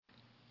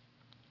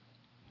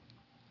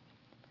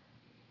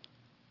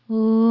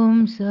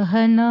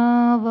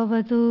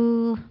सहनाववतु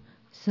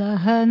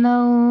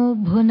सहनौ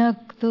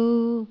भुनक्तु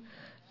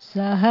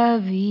सह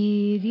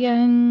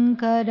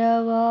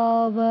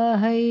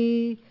वीर्यङ्करवावहै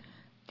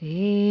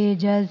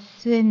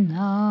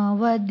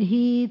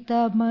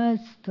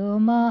तेजस्विनावधीतमस्तु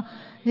मा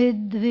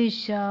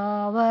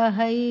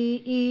विद्विषावहै।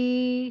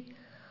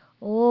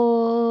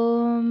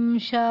 ॐ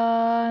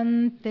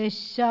शान्ति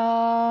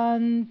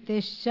शान्ति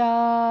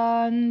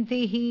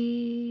शान्तिः।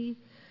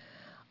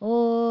 ॐ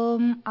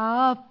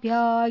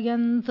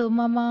आप्यायन्तु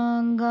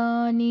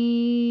ममाङ्गानि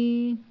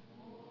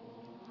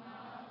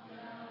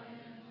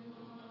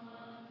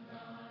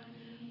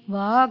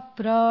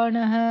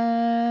वाक्प्राणः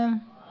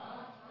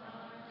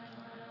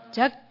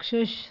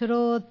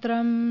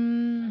चक्षुश्रोत्रम्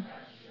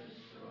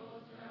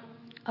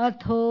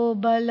अथो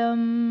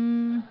बलम्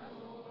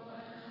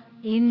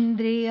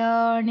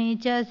इन्द्रियाणि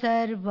च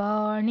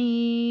सर्वाणि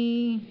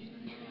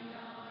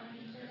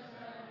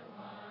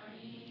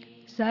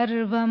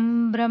सर्वं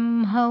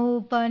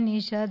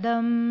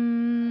ब्रह्मोपनिषदम्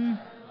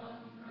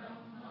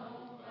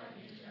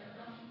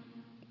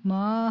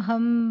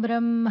माहं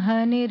ब्रह्म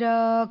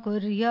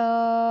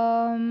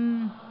निराकुर्याम्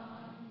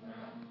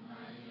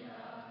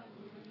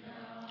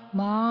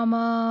मा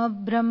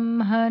ब्रह्म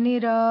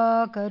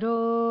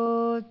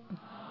निराकरोत्।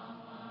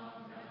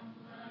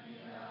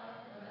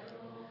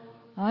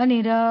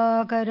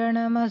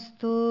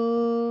 अनिराकरणमस्तु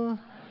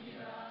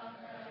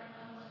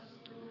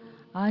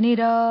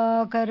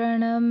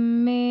अनिराकरणं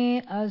मे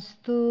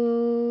अस्तु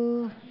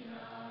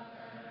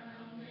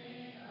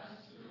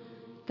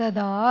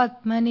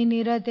तदात्मनि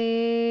निरते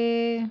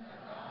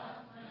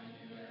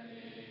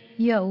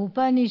य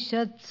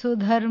उपनिषत्सु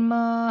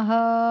धर्माः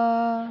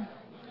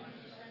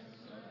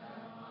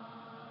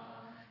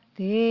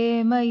ते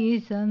मयि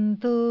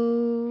सन्तु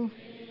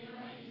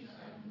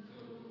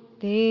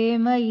ते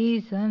मयि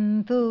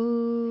सन्तु।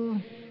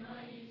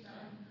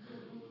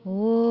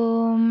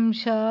 ॐ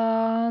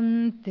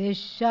शान्ति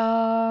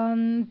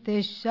शान्ति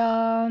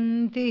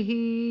शान्तिः।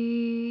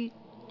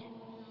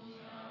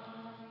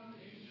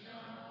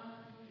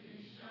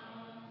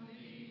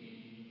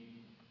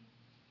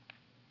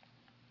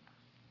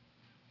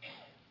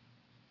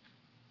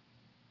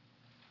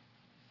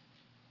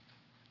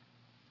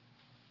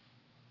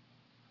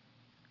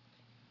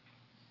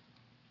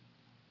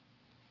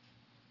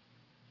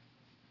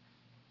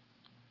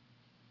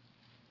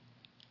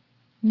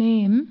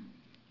 Name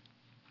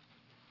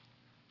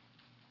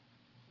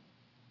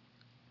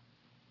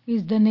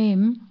is the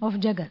name of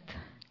Jagat.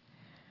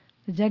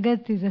 The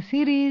Jagat is a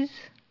series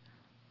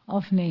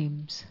of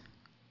names,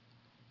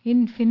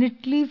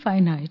 infinitely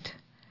finite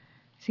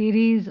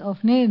series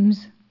of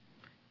names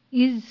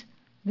is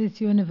this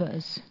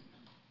universe.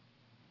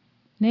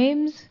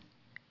 Names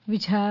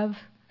which have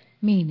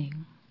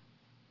meaning.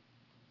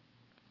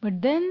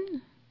 But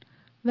then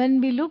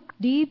when we look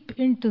deep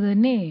into the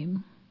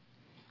name,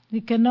 we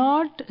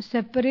cannot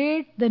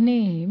separate the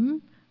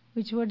name,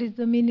 what is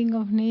the meaning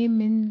of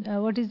name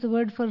what is the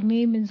word for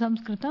name in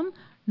Sanskritam?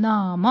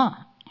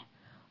 Nama.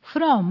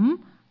 From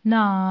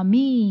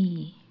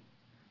Nami.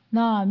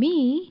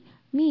 Nami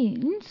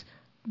means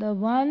the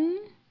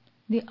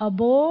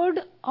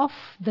abode of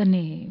the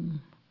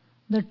name,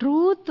 the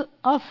truth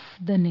of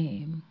the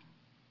name.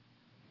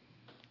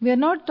 We are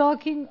not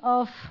talking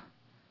of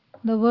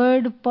the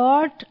word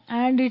pot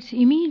and its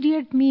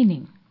immediate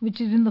meaning, which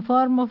is in the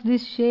form of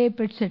this shape,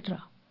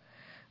 etc.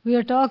 We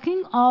are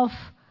talking of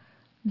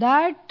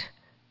that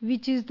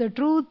which is the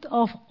truth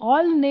of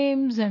all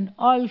names and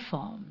all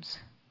forms,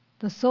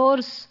 the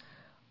source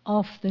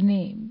of the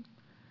name.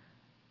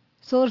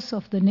 Source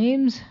of the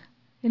names,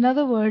 in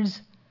other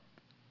words,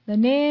 the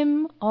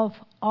name of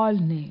all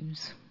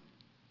names.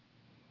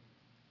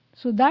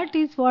 So that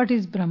is what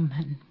is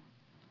Brahman.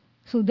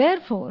 So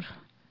therefore,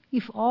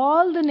 if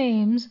all the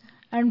names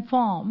and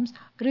forms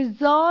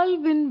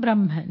resolve in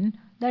Brahman,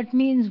 that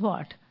means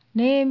what?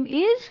 Name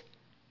is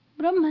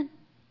Brahman.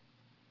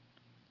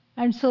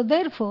 And so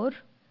therefore,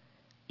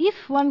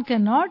 if one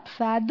cannot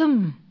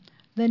fathom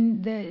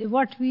then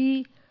what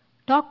we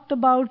talked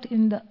about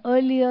in the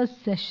earlier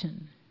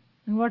session,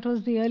 and what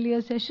was the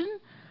earlier session?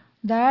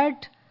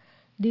 That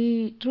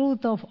the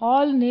truth of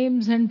all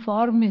names and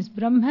form is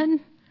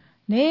Brahman,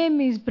 name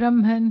is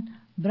Brahman,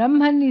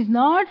 Brahman is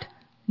not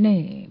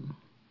name.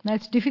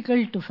 That's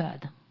difficult to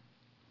fathom.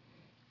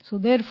 So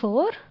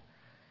therefore,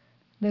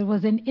 there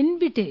was an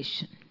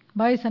invitation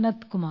by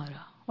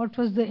Sanatkumara. What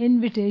was the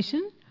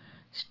invitation?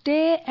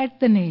 Stay at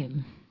the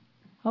name.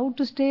 How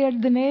to stay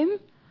at the name?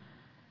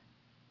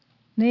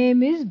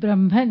 Name is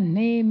Brahman,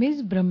 name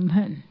is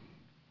Brahman.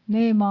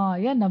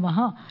 Nemaya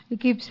Namaha. You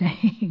keep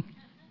saying.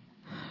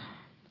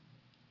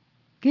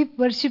 Keep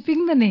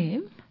worshipping the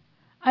name,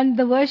 and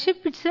the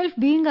worship itself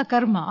being a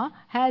karma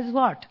has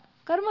what?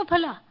 Karma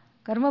phala.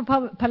 Karma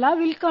phala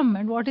will come.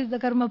 And what is the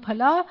karma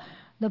phala?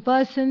 The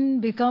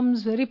person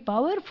becomes very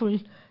powerful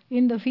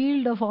in the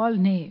field of all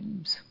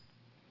names.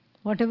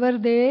 Whatever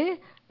they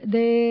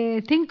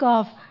think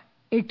of,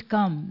 it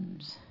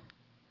comes.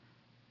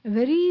 A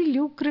very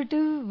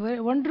lucrative,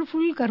 very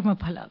wonderful karma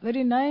phala,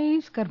 very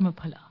nice karma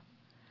phala.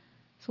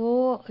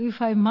 So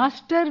if I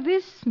master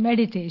this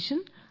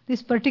meditation,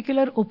 this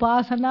particular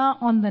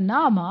upasana on the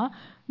nama,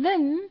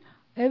 then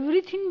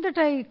everything that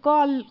I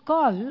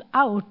call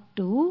out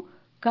to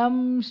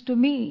comes to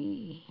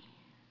me.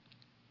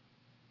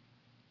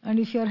 And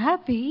if you're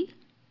happy,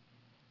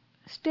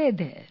 stay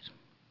there.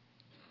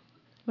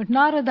 But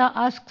Narada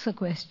asks a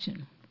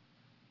question.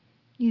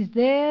 Is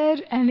there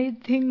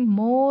anything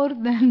more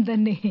than the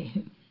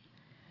name?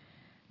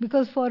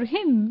 Because for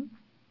him,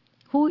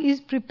 who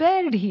is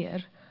prepared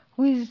here,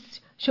 who is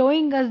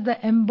showing us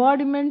the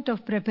embodiment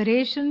of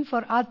preparation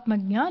for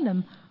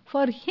Atmajnanam,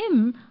 for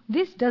him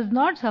this does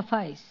not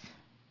suffice.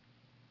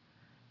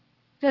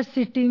 Just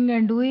sitting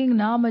and doing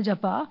Nama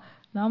Japa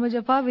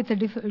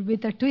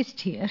with a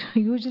twist here.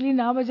 Usually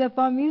Nama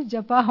Japa means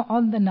Japa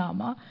on the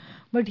Nama,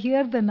 but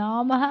here the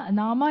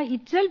Nama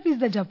itself is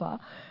the Japa.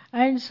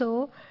 And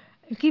so,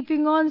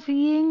 keeping on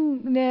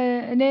seeing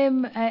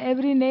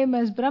every name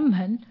as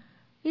Brahman,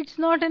 it's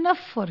not enough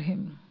for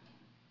him.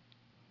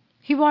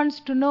 He wants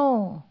to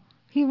know.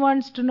 He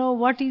wants to know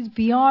what is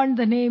beyond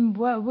the name.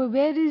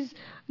 Where is,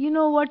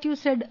 what you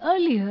said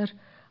earlier?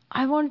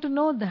 I want to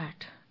know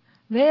that.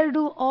 Where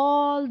do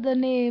all the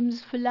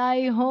names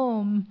fly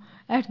home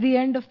at the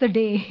end of the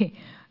day?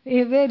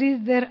 Where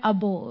is their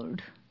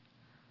abode?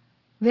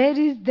 Where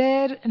is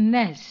their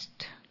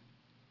nest?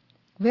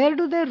 Where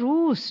do they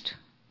roost?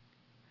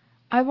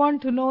 I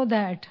want to know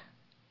that.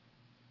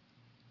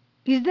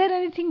 Is there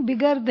anything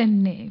bigger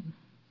than name?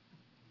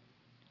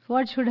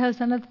 What should have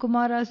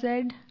Sanatkumara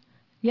said?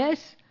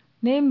 Yes,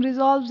 name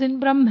resolves in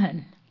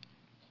Brahman.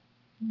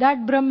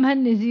 That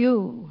Brahman is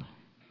you.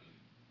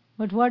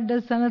 But what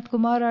does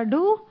Sanatkumara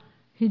do?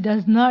 He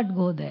does not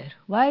go there.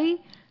 Why?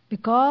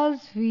 Because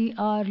we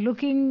are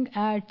looking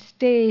at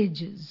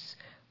stages,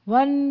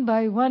 one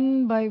by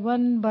one by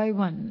one by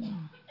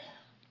one.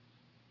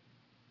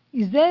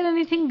 Is there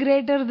anything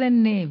greater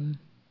than name?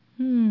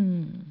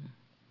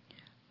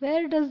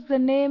 Where does the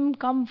name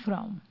come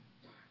from?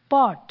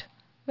 Pot.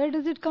 Where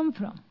does it come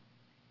from?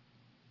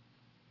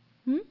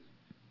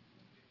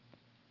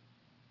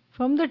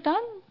 From the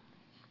tongue?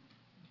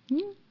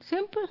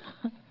 Simple.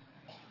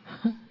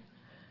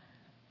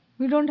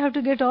 We don't have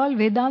to get all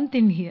Vedant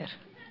in here.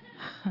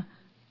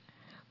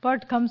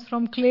 Pot comes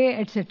from clay,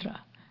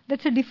 etc.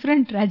 That's a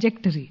different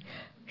trajectory.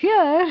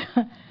 Here,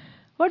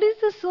 what is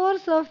the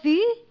source of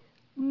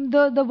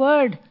the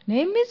word?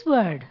 Name is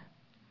word.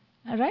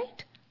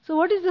 Right? So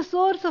what is the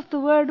source of the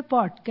word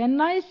pot? Can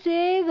I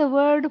say the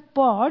word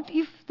pot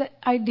if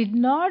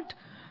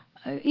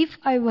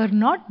I were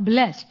not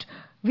blessed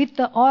with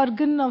the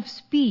organ of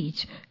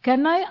speech?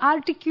 Can I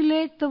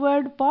articulate the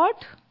word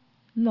pot?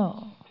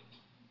 No.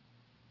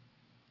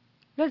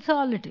 That's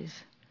all it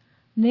is.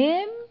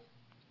 Name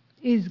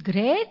is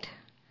great.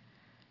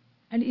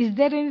 And is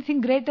there anything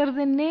greater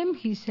than name?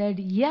 He said,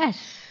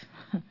 yes.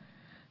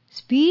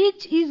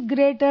 Speech is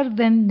greater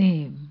than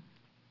name.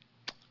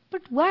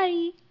 But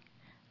why?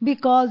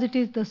 Because it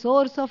is the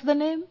source of the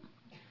name.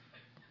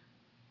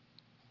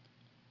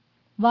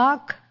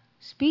 Vak,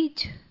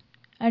 speech.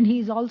 And he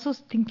is also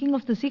thinking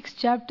of the 6th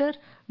chapter,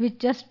 which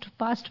just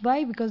passed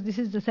by, because this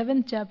is the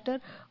 7th chapter.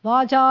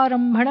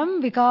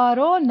 Vacharambhanam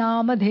vikaro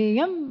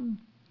namadheyam.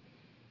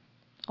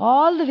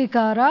 All the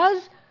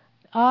vikaras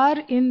are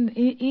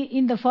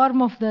in the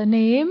form of the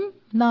name,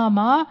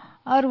 nama,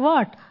 are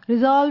what?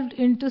 Resolved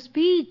into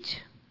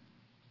speech.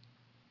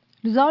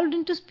 Resolved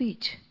into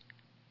speech.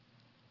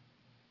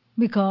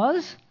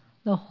 Because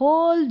the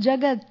whole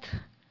Jagat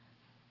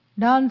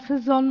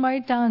dances on my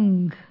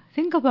tongue.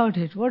 Think about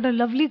it. What a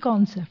lovely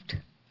concept.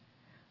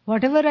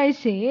 Whatever I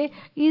say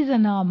is a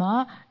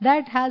nama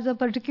that has a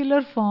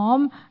particular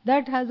form,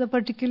 that has a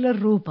particular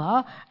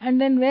rupa, and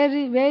then where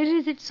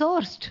is it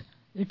sourced?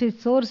 It is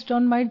sourced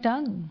on my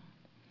tongue.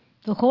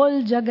 The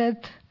whole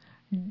Jagat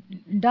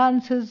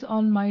dances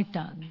on my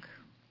tongue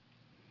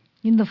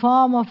in the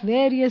form of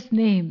various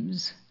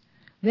names,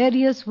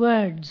 various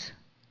words.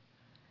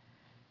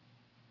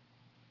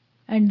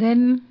 And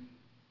then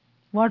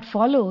what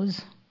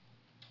follows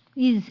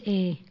is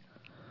a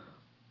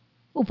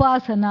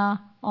upasana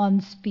on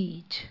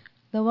speech.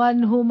 The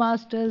one who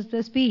masters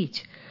the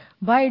speech.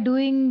 By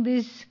doing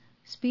this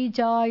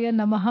speechaya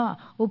namaha,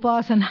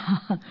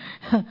 upasana,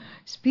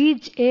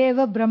 speech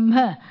eva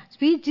brahma,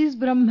 speech is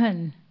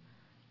Brahman,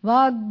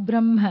 vag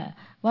brahma.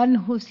 One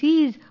who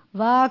sees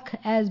vak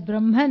as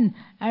Brahman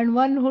and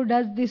one who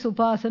does this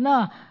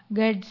upasana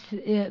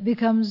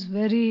becomes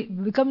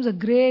a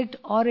great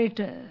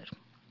orator.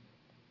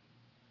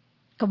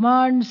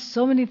 Commands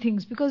so many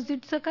things because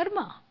it's a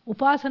karma.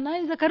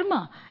 Upasana is a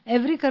karma.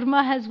 Every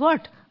karma has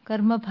what?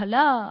 Karma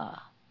phala.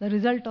 The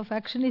result of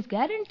action is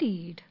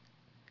guaranteed.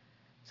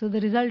 So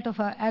the result of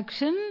our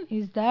action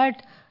is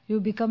that you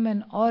become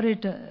an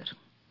orator.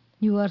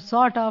 You are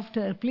sought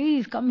after.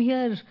 Please come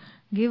here,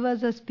 give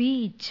us a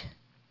speech,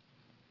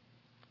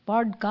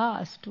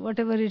 podcast,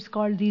 whatever it's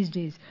called these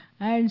days.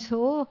 And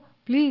so,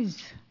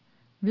 please,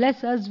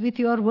 bless us with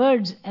your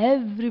words.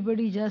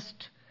 Everybody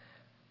just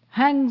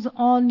hangs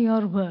on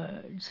your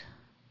words.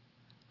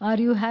 Are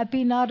you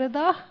happy,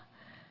 Narada?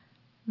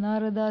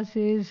 Narada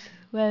says,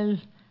 well,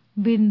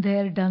 been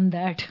there, done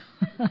that.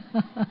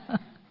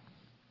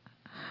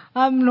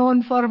 I'm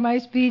known for my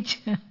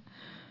speech.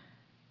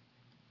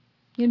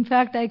 In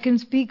fact, I can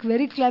speak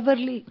very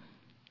cleverly.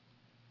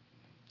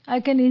 I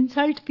can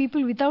insult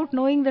people without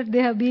knowing that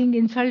they are being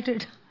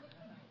insulted.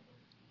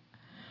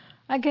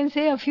 I can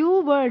say a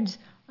few words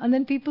and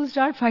then people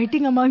start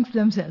fighting amongst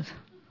themselves.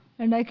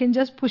 And I can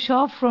just push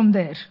off from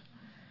there,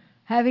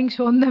 having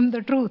shown them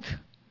the truth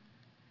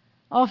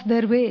of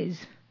their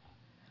ways.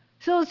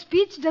 So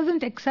speech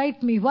doesn't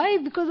excite me. Why?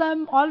 Because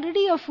I'm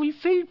already a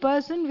fulfilled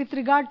person with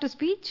regard to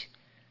speech.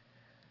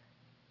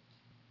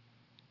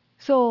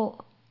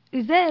 So,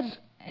 is there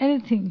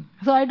anything?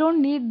 So I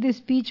don't need this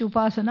speech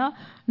upasana,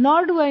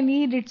 nor do I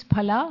need its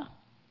phala,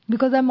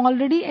 because I'm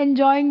already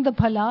enjoying the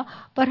phala,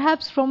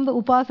 perhaps from the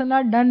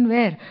upasana done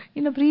where?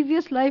 In a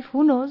previous life,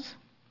 who knows?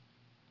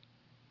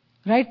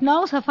 Right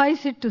now,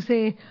 suffice it to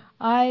say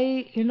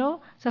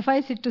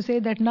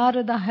that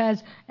Narada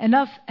has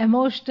enough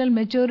emotional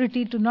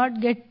maturity to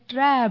not get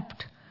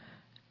trapped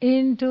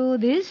into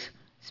this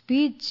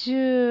speech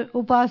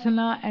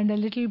upasana and a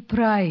little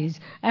prize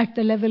at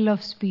the level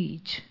of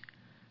speech.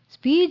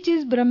 Speech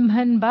is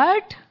Brahman,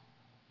 but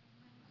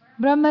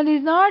Brahman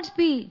is not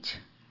speech.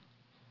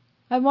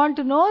 I want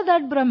to know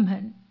that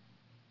Brahman.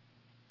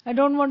 I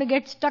don't want to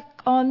get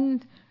stuck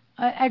on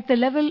at the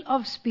level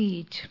of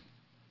speech.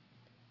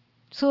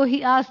 So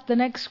he asked the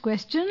next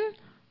question,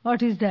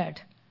 what is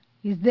that?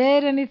 Is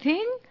there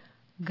anything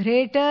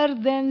greater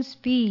than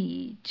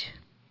speech?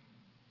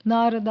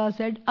 Narada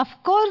said, of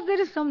course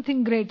there is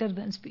something greater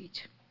than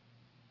speech.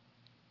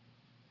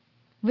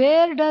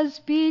 Where does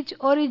speech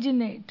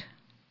originate?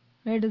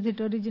 Where does it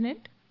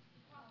originate?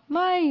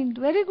 Mind.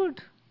 Very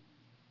good.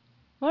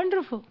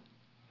 Wonderful.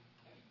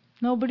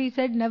 Nobody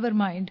said never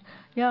mind.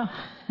 Yeah.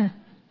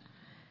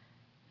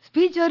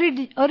 Speech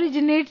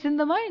originates in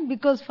the mind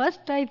because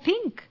first I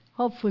think,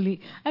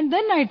 hopefully, and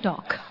then I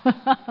talk.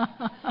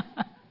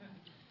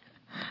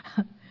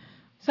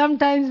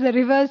 Sometimes the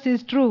reverse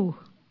is true.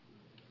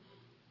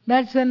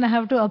 That's when I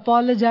have to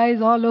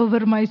apologize all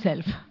over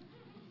myself.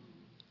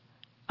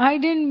 I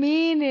didn't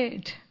mean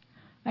it.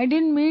 I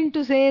didn't mean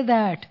to say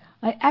that.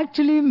 I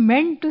actually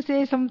meant to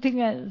say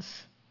something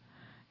else.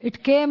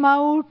 It came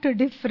out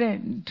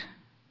different.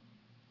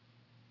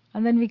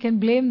 And then we can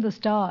blame the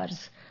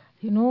stars.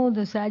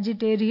 The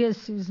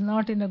Sagittarius is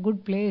not in a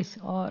good place,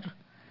 or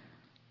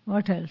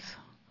what else?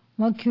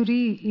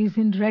 Mercury is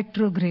in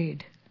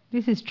retrograde.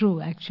 This is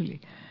true,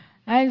 actually.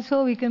 And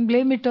so we can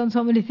blame it on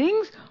so many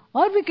things,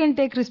 or we can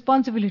take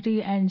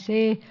responsibility and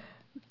say,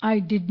 I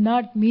did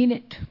not mean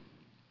it.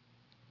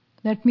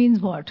 That means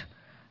what?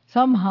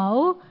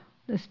 Somehow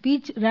the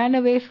speech ran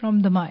away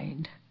from the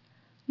mind.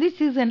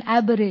 This is an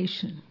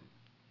aberration.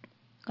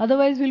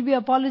 Otherwise we'll be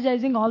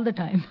apologizing all the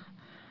time.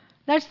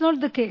 That's not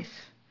the case.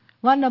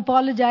 One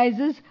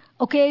apologizes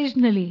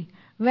occasionally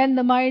when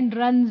the mind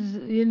runs,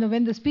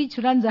 when the speech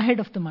runs ahead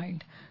of the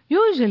mind.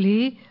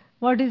 Usually,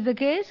 what is the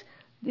case?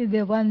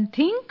 One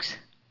thinks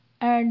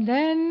and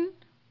then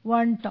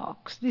one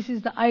talks. This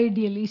is the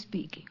ideally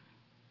speaking.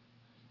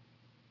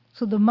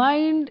 So the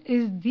mind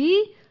is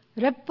the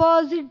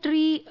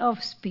repository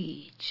of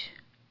speech.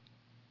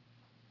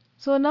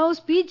 So now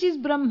speech is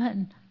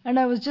Brahman, and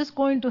I was just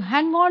going to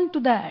hang on to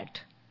that.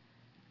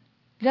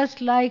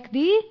 Just like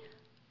the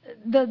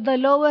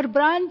lower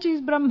branch is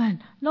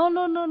Brahman.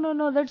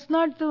 No, that's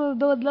not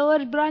the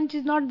lower branch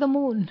is not the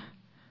moon.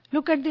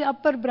 Look at the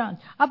upper branch.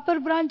 Upper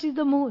branch is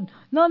the moon.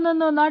 No,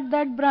 not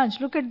that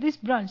branch. Look at this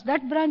branch.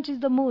 That branch is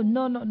the moon.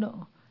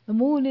 No. The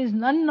moon is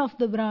none of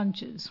the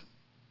branches.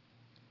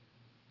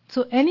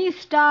 So any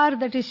star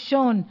that is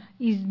shown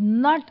is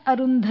not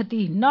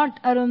Arundhati,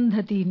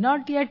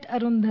 not yet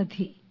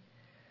Arundhati.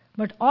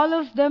 But all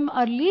of them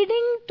are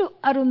leading to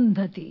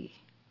Arundhati.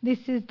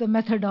 This is the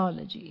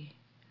methodology.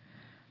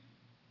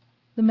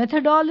 The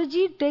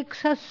methodology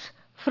takes us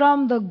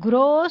from the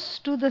gross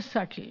to the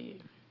subtle.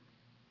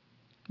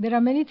 There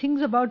are many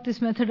things about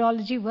this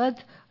methodology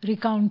worth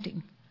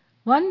recounting.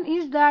 One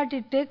is that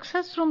it takes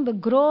us from the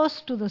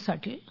gross to the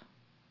subtle.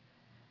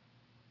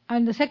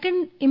 And the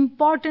second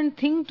important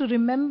thing to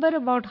remember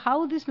about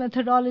how this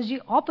methodology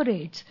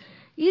operates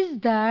is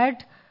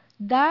that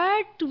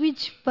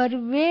which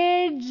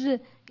pervades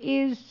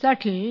is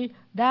subtle,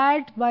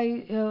 that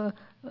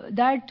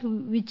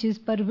which is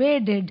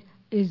pervaded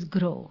is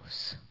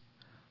gross.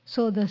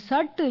 So the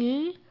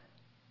subtle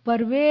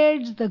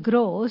pervades the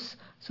gross,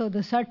 so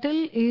the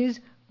subtle is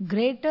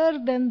greater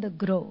than the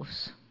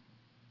gross.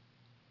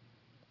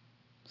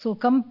 So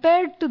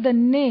compared to the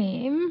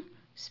name,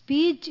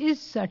 speech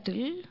is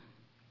subtle,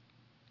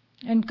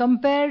 and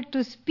compared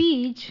to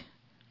speech,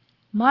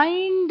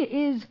 mind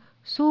is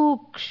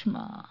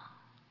sukshma.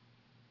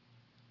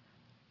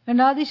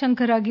 And Adi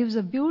Shankara gives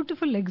a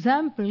beautiful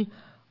example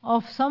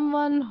of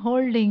someone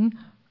holding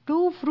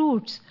two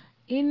fruits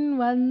in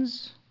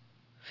one's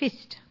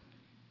fist.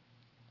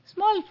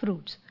 Small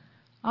fruits.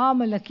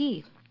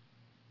 Amalaki.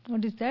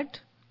 What is that?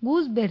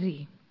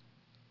 Gooseberry.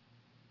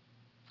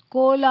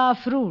 Kola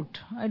fruit.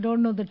 I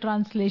don't know the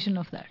translation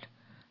of that.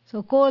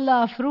 So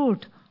kola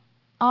fruit,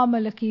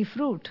 amalaki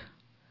fruit.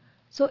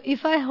 So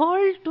if I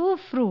hold two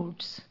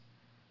fruits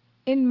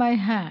in my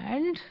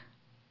hand,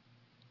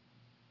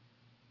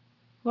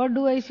 what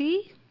do I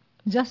see?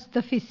 Just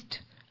the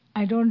fist.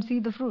 I don't see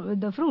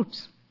the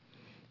fruits.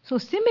 So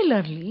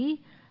similarly,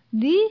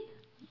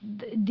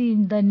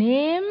 the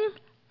name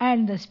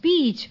and the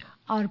speech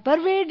are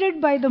pervaded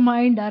by the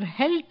mind, are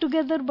held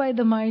together by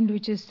the mind,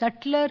 which is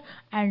subtler,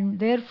 and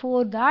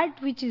therefore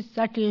that which is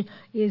subtle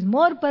is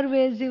more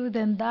pervasive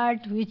than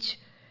that which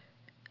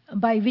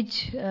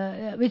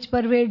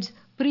pervades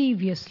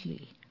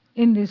previously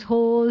in this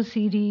whole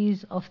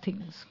series of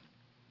things.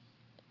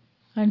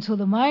 And so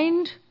the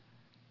mind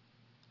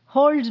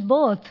holds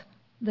both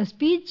the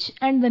speech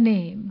and the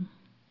name,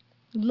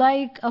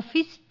 like a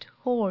fist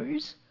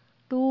holds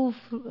two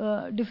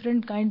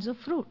different kinds of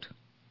fruit.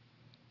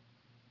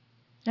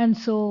 And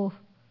so,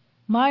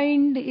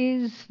 mind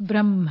is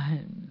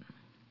Brahman.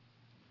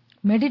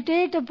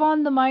 Meditate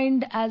upon the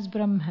mind as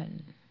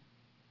Brahman.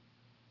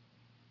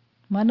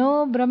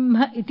 Mano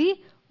Brahma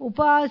iti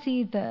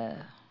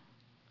upasita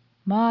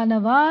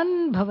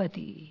manavan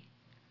bhavati.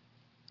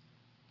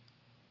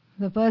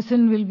 The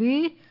person will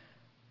be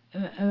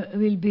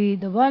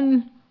the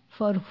one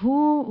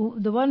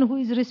who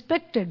is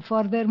respected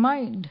for their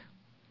mind.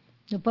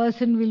 The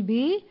person will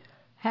be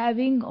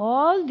having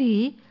all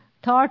the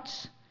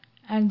thoughts,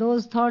 and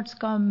those thoughts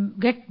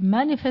get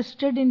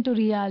manifested into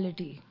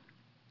reality.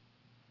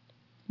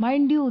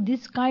 Mind you,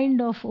 this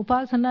kind of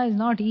upasana is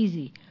not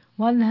easy.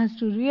 One has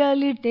to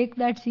really take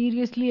that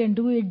seriously and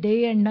do it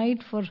day and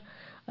night for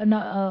a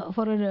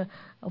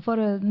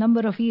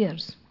number of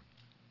years.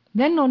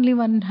 Then only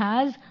one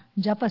has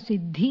japa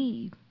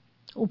siddhi,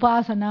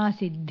 upasana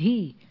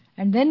siddhi,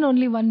 and then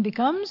only one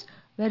becomes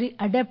very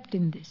adept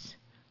in this.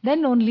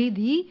 Then only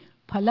the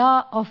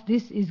phala of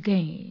this is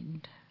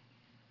gained.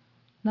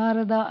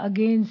 Narada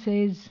again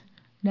says,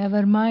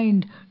 never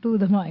mind to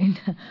the mind.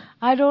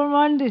 I don't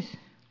want this.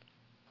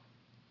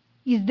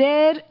 Is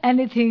there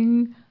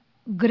anything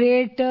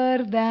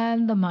greater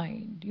than the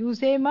mind? You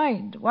say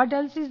mind. What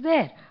else is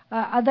there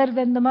other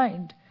than the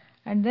mind?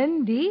 And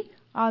then the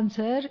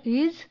answer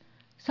is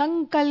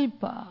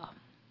sankalpa.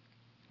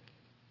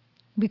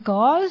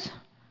 Because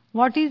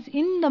what is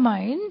in the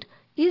mind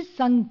is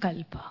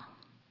sankalpa.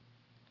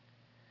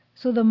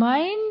 So the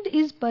mind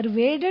is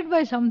pervaded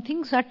by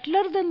something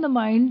subtler than the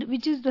mind,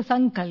 which is the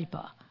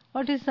sankalpa.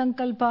 What is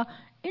sankalpa?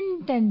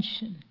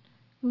 Intention,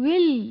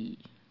 will.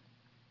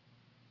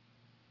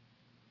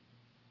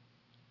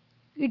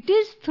 It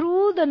is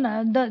through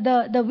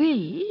the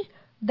will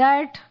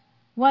that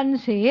one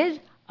says,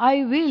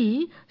 I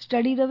will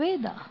study the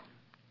Veda.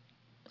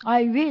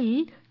 I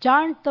will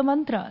chant the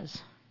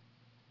mantras.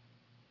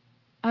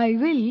 I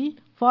will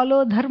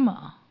follow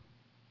dharma.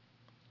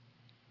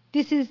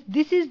 This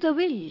is the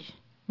will.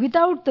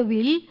 Without the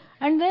will,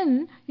 and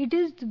then it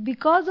is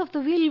because of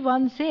the will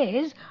one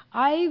says,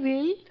 I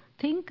will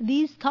think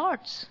these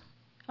thoughts.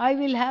 I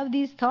will have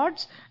these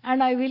thoughts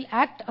and I will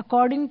act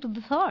according to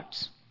the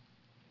thoughts.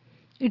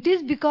 It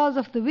is because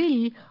of the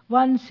will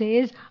one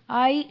says,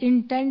 I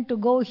intend to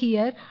go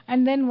here,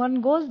 and then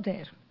one goes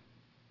there.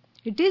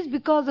 It is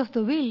because of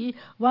the will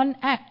one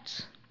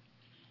acts.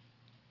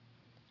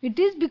 It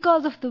is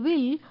because of the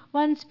will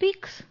one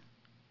speaks.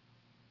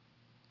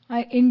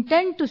 I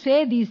intend to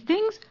say these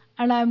things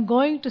and I am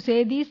going to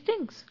say these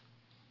things.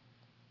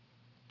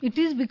 It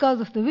is because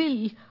of the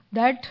will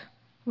that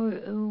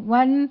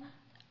one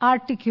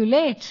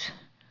articulates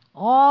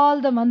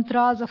all the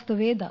mantras of the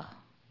Veda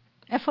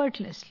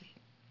effortlessly.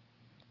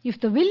 If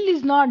the will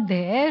is not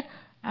there,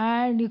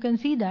 and you can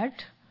see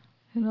that,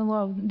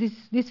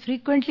 this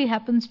frequently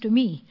happens to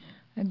me.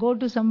 I go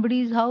to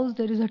somebody's house,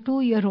 there is a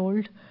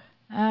 2-year-old,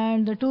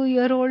 and the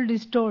 2-year-old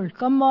is told,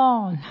 come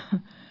on,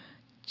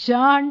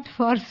 chant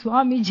for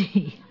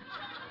Swamiji.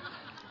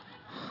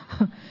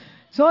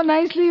 So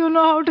nicely you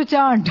know how to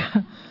chant.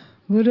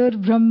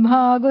 Gurur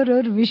Brahma,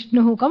 Gurur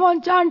Vishnu. Come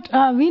on, chant.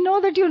 We know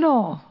that you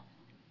know.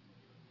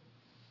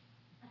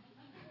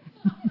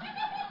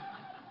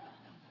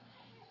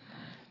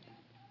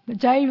 The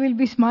child will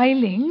be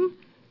smiling,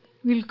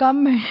 will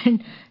come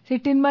and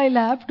sit in my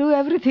lap, do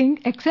everything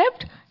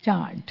except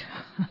chant.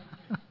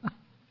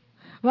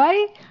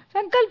 Why?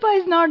 Sankalpa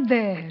is not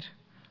there.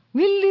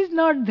 Will is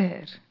not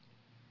there.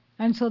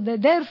 And so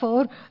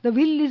therefore the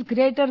will is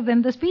greater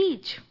than the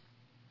speech.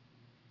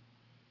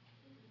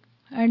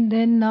 And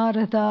then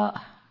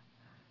Narada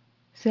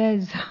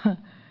says,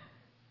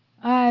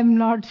 I am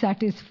not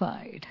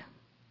satisfied.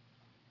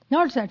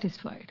 Not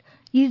satisfied.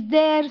 Is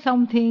there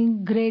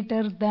something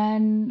greater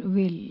than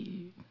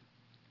will?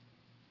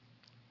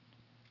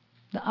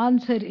 The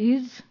answer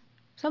is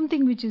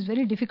something which is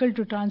very difficult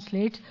to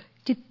translate.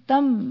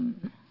 Chittam.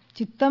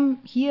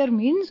 Chittam here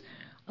means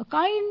a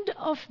kind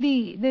of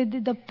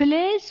the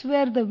place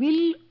where the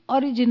will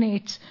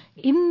originates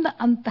in the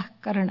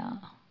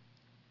antahkarana.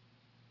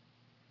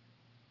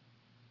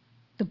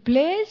 The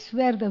place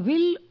where the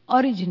will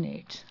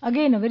originates.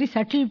 Again, a very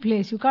subtle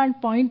place. You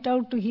can't point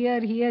out to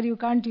here, you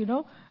can't,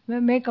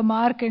 make a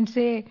mark and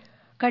say,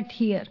 cut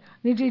here.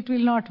 It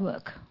will not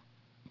work.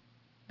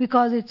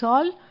 Because it's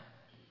all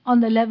on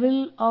the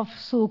level of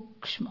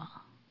sukshma.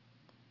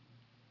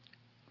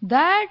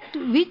 That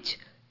which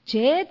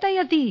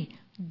chetayati,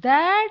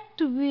 that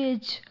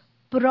which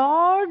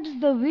prods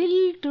the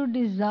will to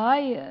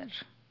desire,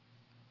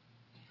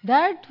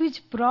 that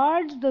which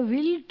prods the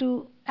will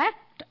to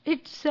act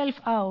itself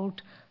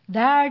out,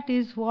 that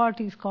is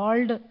what is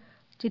called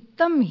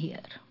chittam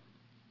here.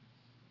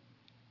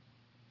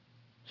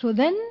 So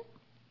then,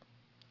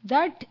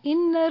 that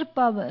inner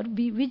power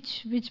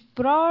which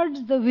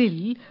prods the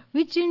will,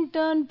 which in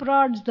turn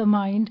prods the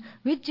mind,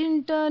 which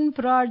in turn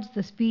prods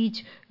the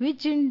speech,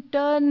 which in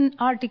turn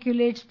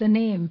articulates the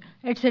name,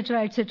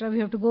 etc., etc. We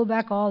have to go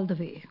back all the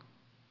way.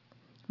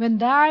 When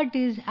that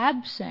is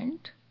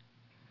absent,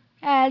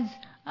 as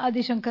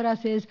Adi Shankara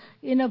says,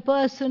 in a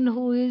person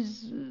who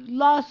is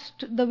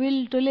lost the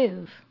will to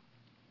live,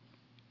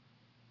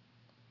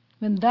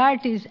 when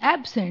that is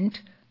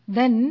absent,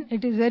 then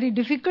it is very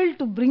difficult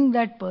to bring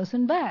that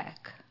person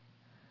back.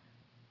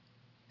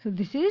 So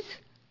this is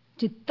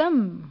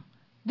chittam.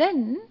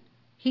 Then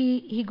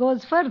he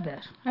goes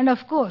further. And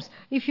of course,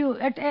 if you,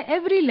 at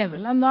every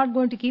level, I'm not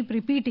going to keep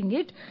repeating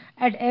it,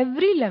 at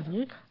every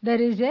level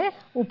there is a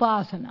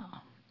upasana.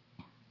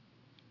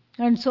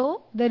 And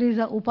so there is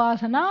a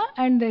upasana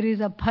and there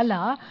is a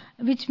phala,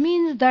 which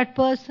means that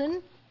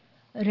person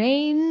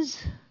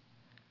reigns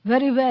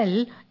very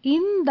well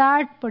in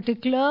that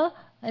particular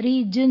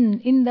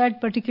region, in that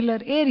particular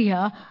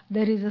area.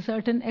 There is a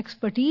certain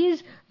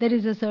expertise, there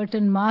is a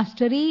certain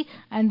mastery,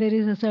 and there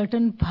is a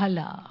certain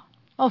phala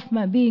of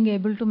being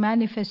able to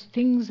manifest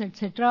things,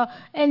 etc.,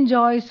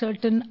 enjoy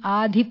certain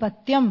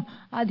adhipatyam.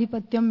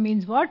 Adhipatyam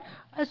means what?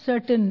 A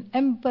certain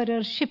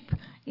emperorship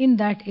in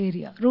that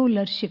area,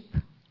 rulership.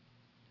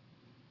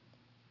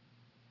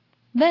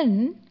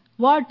 Then,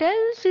 what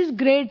else is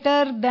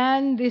greater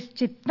than this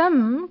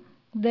chittam?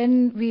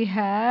 Then we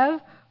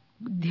have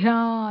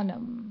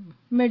dhyanam,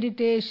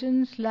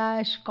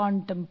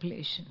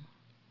 meditation/contemplation.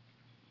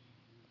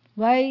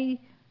 Why?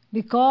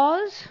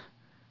 Because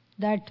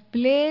that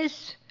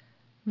place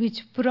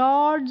which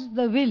prods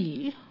the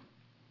will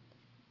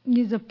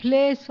is a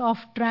place of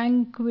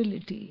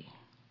tranquility,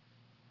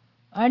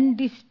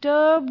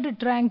 undisturbed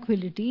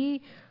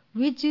tranquility,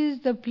 which is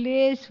the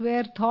place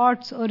where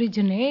thoughts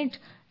originate.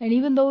 And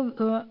even though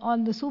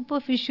on the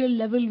superficial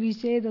level we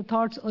say the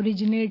thoughts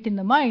originate in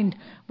the mind,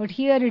 but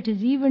here it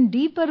is even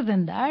deeper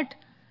than that.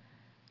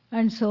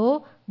 And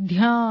so,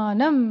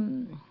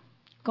 dhyanam,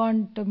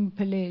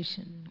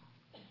 contemplation.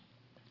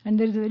 And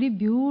there is a very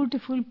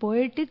beautiful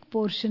poetic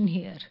portion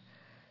here.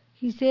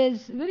 He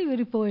says, very,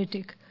 very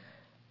poetic.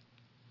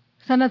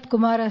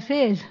 Sanatkumara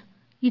says,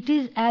 it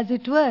is as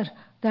it were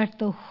that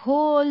the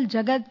whole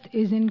Jagat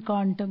is in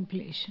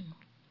contemplation.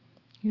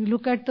 You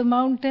look at the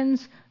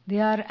mountains, they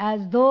are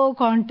as though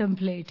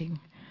contemplating.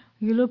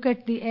 You look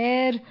at the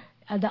air,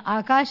 the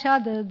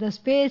akasha, the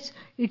space,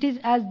 it is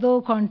as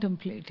though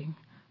contemplating.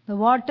 The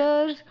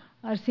waters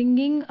are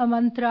singing a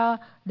mantra,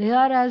 they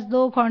are as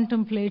though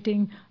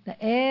contemplating.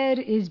 The air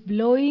is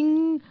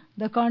blowing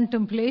the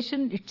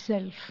contemplation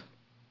itself.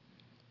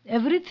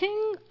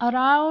 Everything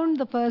around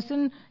the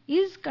person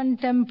is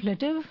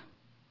contemplative,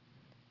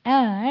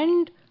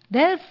 and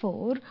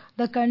therefore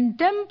the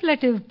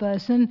contemplative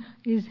person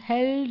is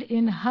held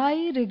in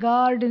high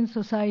regard in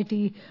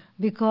society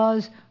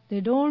because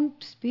they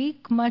don't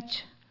speak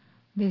much,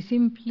 they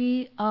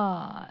simply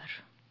are.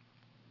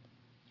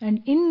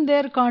 And in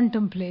their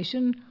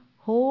contemplation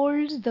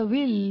holds the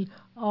will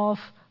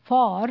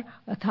for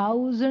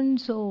 1,000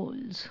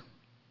 souls.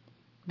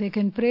 They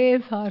can pray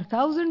for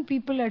 1,000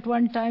 people at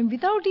one time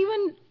without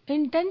even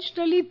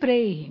intentionally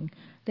praying.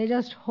 They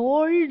just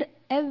hold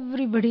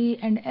everybody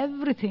and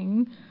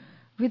everything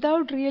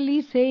without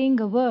really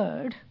saying a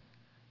word.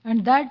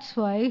 And that's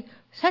why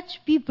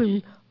such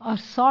people are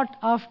sought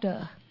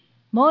after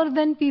more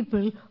than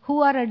people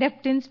who are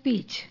adept in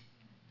speech,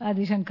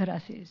 Adi Shankara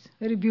says.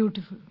 Very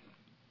beautiful.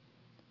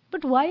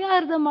 But why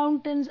are the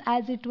mountains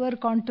as it were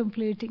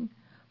contemplating?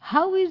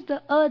 How is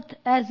the earth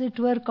as it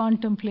were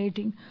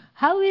contemplating?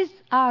 How is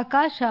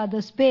Akasha,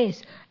 the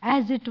space,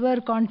 as it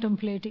were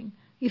contemplating?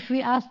 If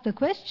we ask the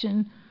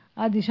question,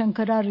 Adi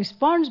Shankara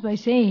responds by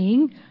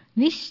saying,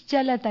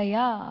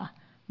 Nishchalataya,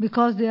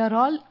 because they are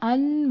all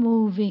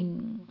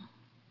unmoving.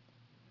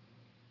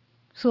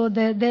 So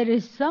there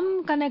is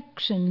some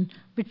connection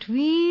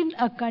between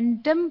a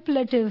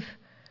contemplative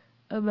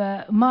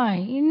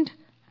mind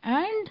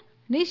and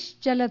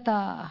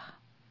Nishchalata,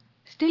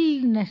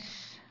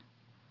 stillness,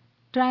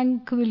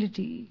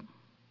 tranquility.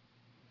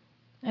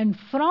 And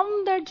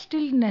from that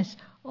stillness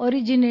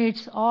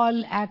originates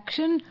all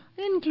action,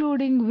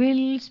 including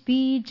will,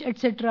 speech,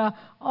 etc.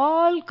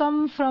 All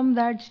come from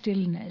that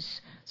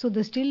stillness. So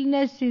the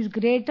stillness is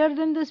greater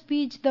than the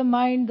speech, the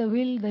mind, the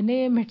will, the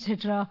name,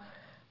 etc.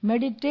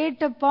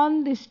 Meditate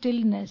upon the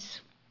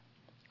stillness.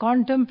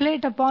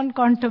 Contemplate upon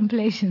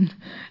contemplation.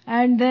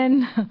 And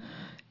then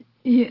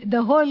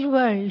the whole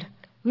world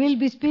will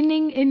be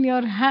spinning in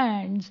your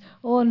hands,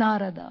 O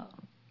Narada.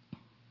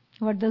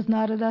 What does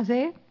Narada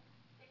say?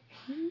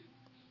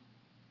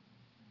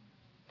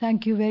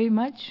 Thank you very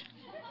much.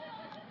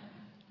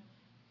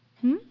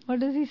 What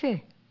does he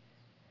say?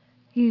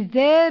 Is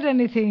there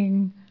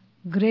anything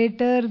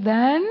greater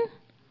than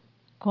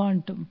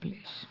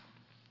contemplation?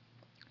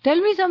 Tell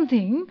me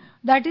something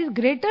that is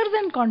greater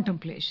than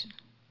contemplation.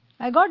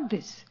 I got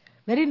this.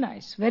 Very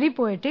nice, very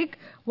poetic.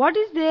 What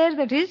is there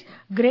that is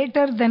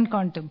greater than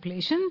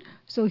contemplation?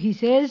 So he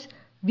says,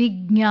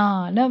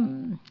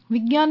 Vijnanam.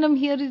 Vijnanam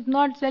here is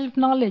not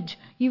self-knowledge,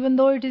 even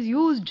though it is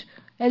used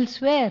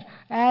elsewhere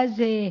as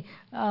a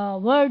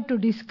word to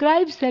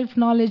describe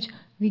self-knowledge.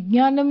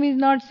 Vijnanam is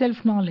not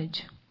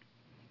self-knowledge.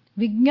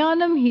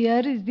 Vijnanam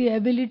here is the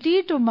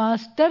ability to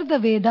master the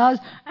Vedas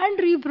and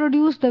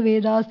reproduce the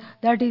Vedas.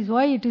 That is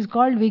why it is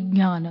called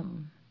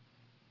Vijnanam.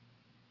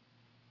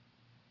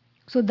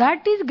 So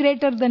that is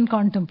greater than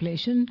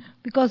contemplation,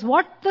 because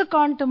what the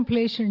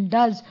contemplation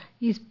does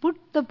is put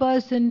the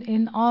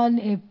person on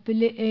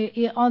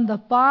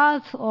the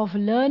path of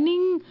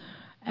learning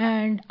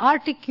and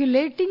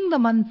articulating the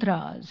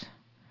mantras.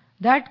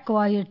 That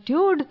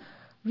quietude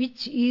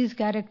which is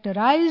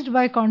characterized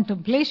by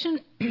contemplation,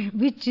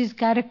 which is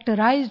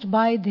characterized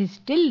by this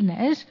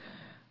stillness,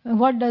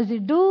 what does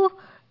it do?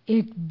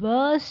 It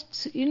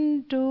bursts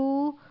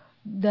into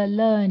the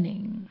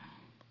learning.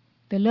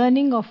 The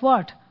learning of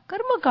what?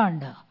 Karma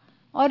Kanda,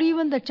 or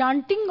even the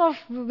chanting of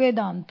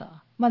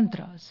Vedanta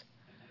mantras.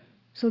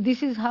 So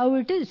this is how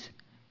it is.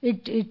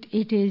 It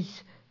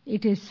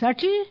is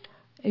subtle.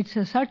 It's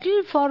a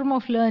subtle form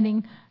of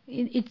learning.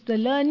 It's the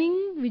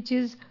learning which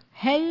is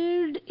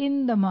held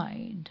in the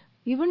mind.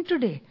 Even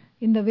today,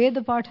 in the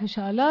Veda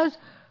Pathashalas,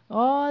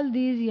 all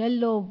these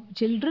yellow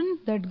children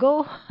that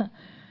go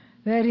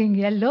wearing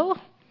yellow,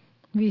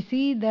 we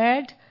see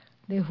that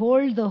they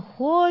hold the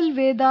whole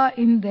Veda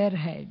in their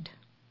head.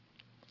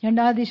 And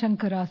Adi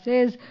Shankara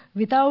says,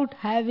 without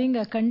having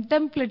a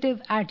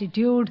contemplative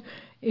attitude,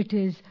 it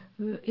is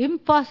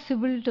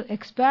impossible to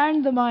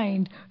expand the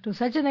mind to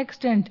such an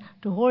extent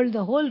to hold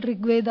the whole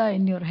Rig Veda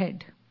in your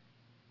head.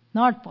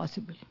 Not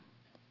possible.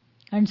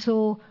 And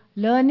so,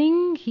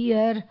 learning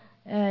here,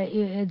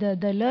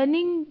 the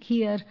learning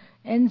here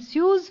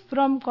ensues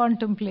from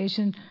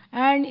contemplation,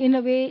 and in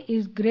a way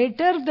is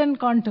greater than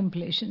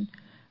contemplation,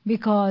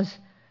 because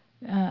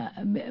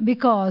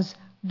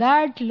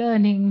that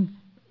learning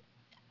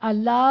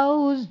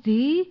allows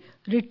the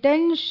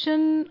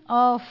retention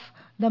of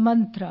the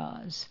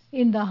mantras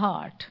in the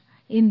heart,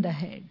 in the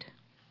head.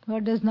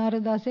 What does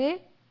Narada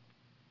say?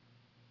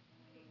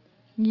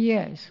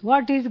 Yes.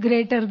 What is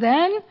greater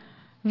than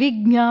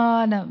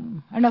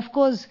Vijnanam? And of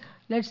course,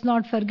 let's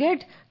not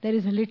forget, there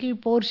is a little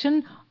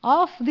portion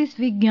of this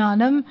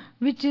Vijnanam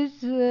which is,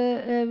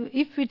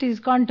 if it is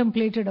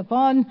contemplated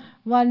upon,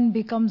 one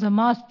becomes a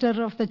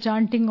master of the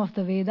chanting of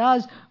the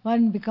Vedas,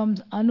 one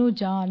becomes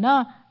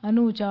Anujana,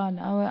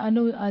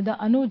 the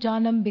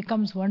Anujanam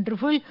becomes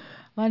wonderful,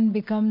 one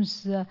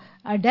becomes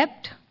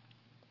adept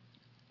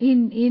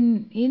in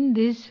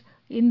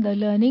the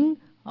learning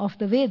of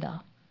the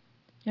Veda.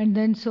 And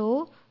then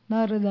so,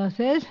 Narada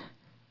says,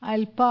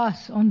 I'll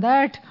pass on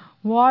that.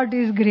 What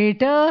is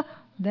greater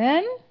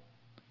than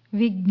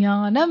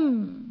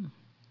Vijnanam?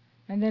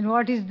 And then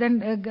what is then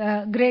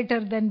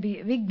greater than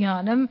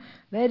Vijnanam?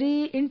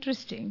 Very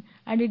interesting.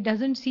 And it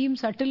doesn't seem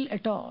subtle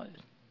at all.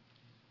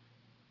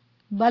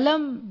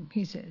 Balam,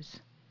 he says,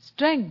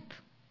 strength.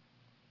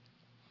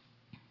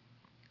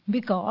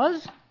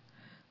 Because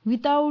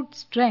without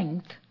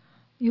strength,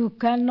 you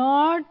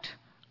cannot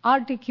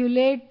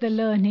articulate the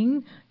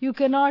learning, you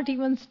cannot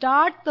even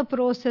start the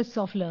process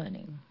of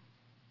learning.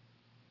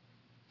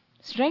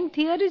 Strength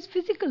here is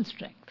physical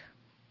strength.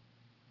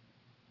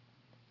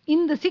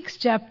 In the 6th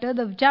chapter,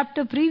 the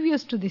chapter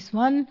previous to this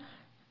one,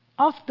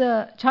 of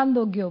the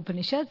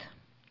Chandogyopanishad,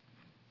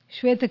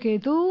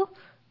 Shvetaketu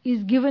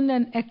is given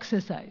an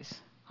exercise,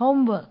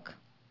 homework.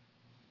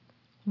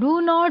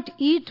 Do not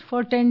eat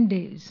for 10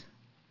 days,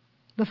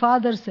 the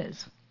father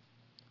says.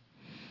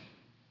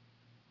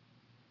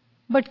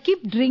 But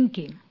keep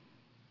drinking.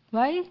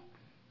 Why?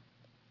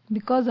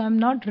 Because I'm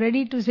not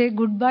ready to say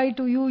goodbye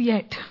to you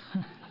yet.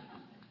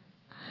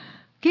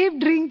 Keep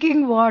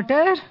drinking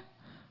water.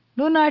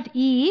 Do not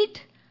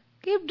eat.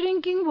 Keep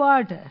drinking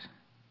water.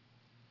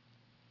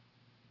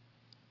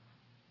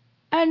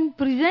 And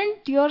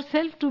present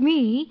yourself to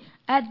me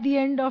at the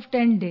end of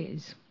 10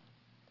 days.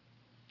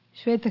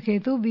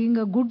 Shvetaketu, being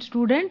a good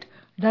student,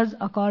 does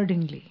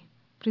accordingly.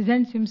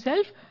 Presents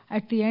himself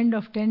at the end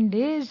of 10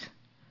 days,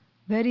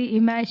 very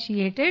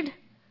emaciated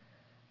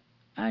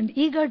and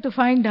eager to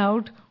find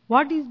out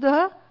what is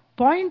the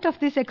point of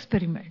this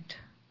experiment.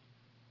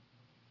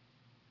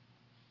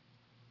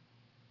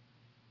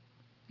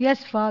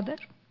 Yes, father.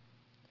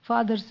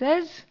 Father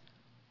says,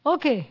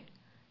 okay,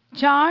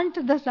 chant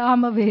the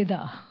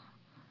Samaveda.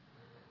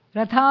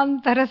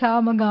 Rathantara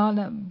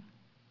Samaganam.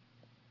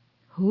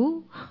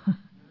 Who?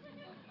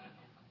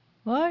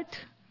 What?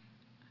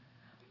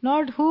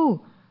 Not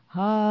who.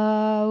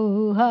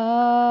 How,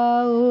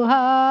 how,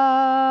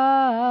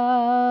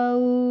 how.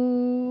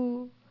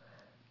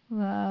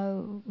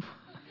 Wow.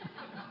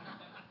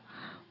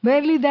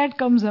 Barely that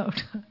comes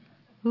out.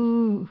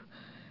 Ooh.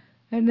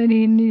 And then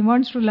he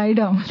wants to lie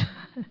down.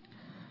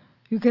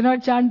 You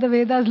cannot chant the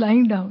Vedas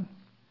lying down.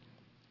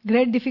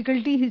 Great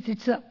difficulty, he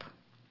sits up.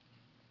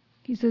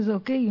 He says,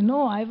 okay,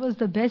 I was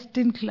the best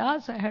in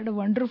class. I had a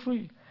wonderful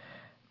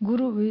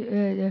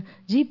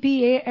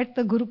GPA at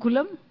the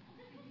Gurukulam.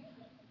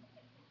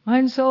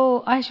 And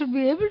so I should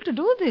be able to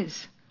do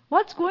this.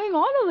 What's going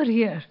on over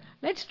here?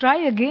 Let's try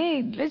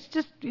again. Let's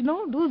just,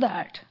 do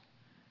that.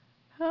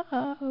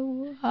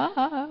 And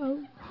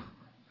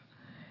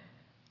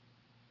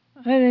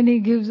then he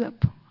gives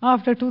up.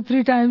 After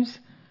 2-3 times,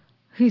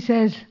 he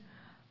says,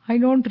 I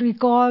don't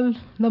recall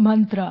the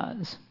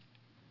mantras.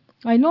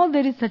 I know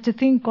there is such a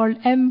thing called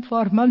M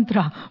for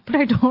mantra, but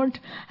I don't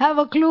have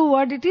a clue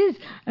what it is,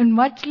 and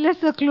much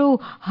less a clue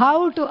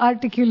how to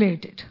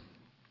articulate it.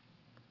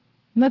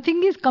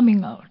 Nothing is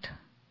coming out.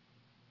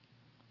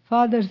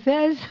 Father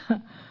says,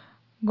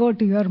 go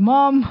to your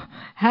mom,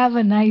 have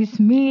a nice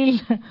meal,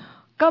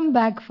 come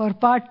back for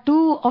part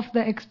 2 of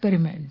the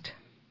experiment.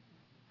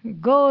 He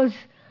goes,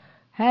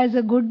 has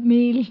a good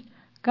meal,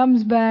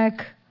 comes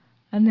back,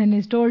 and then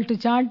is told to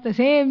chant the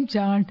same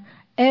chant.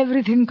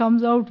 Everything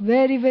comes out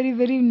very, very,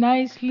 very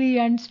nicely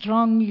and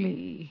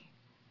strongly.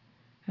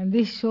 And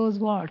this shows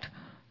what?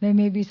 There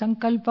may be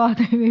sankalpa,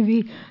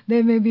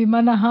 there may be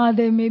manaha,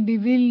 there may be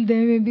will,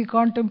 there may be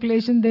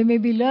contemplation, there may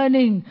be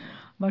learning.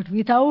 But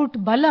without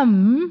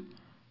balam,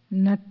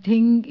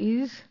 nothing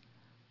is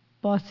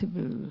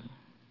possible.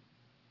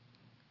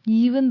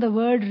 Even the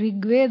word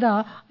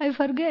Rigveda, I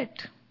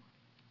forget.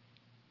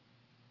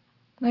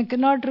 I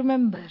cannot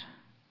remember.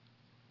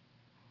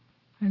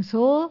 And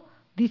so,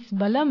 this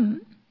balam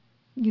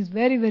is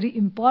very, very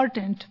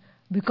important.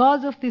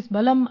 Because of this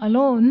balam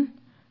alone,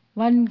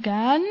 one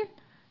can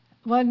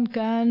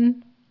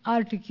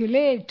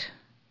articulate.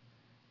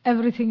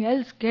 Everything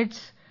else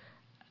gets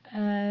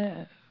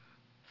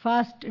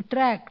fast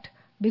tracked.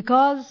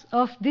 Because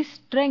of this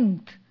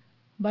strength,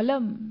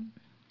 balam.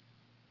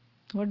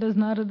 What does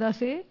Narada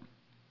say?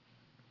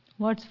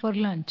 What's for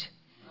lunch?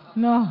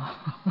 No.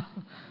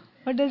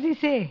 What does he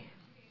say?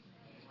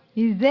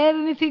 Is there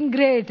anything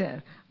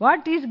greater?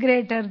 What is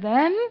greater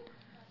than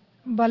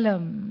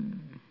balam?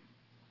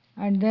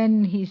 And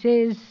then he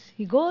says,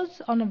 he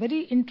goes on a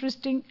very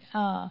interesting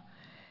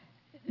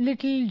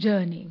little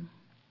journey.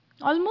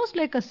 Almost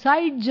like a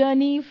side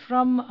journey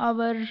from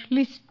our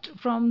list,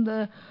 from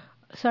the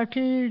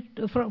subtle,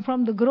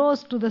 from the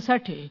gross to the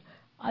subtle.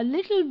 A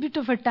little bit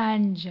of a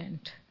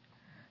tangent.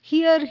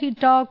 Here he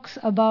talks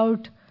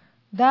about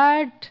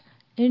that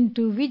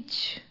into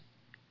which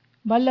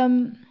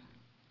balam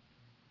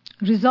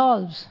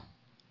resolves,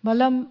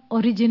 balam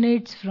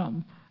originates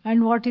from.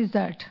 And what is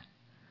that?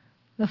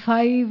 The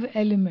 5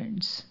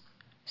 elements.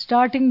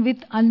 Starting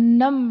with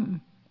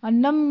annam.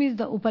 Annam is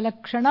the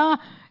upalakshana,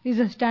 is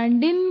a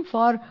stand-in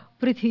for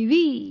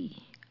Prithivi,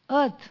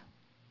 earth.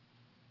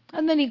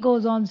 And then he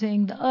goes on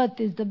saying the earth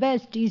is the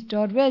best, east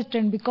or west,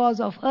 and because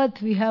of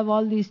earth we have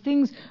all these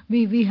things.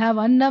 We have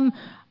annam.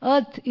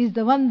 Earth is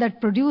the one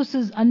that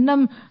produces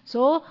annam,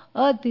 so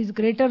earth is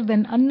greater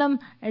than annam,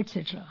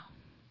 etc.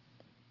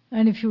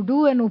 And if you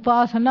do an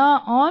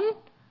upasana on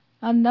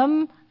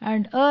annam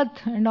and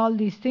earth and all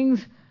these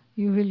things,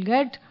 you will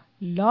get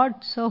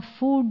lots of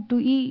food to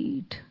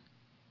eat.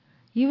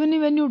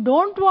 Even when you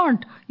don't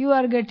want, you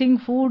are getting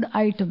food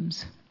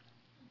items.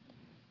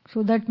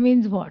 So that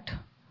means what?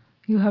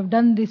 You have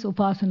done this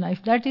upasana.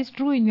 If that is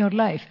true in your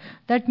life,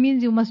 that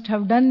means you must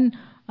have done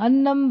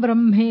annam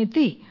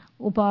brahmeti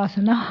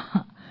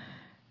upasana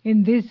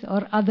in this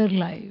or other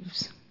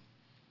lives.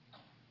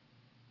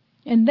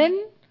 And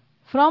then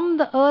from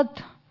the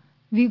earth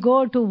we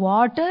go to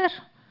water,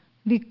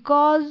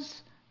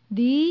 because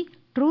the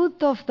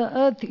truth of the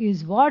earth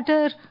is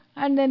water,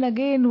 and then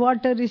again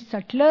water is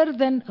subtler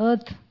than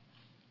earth.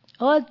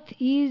 Earth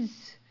is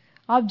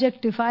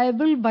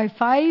objectifiable by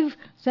 5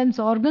 sense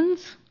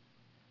organs.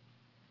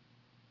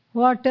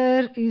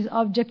 Water is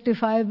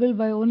objectifiable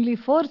by only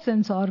 4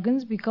 sense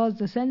organs, because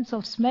the sense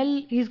of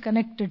smell is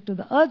connected to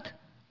the earth.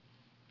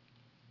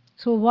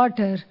 So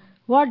water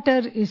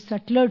is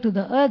subtler to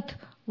the earth.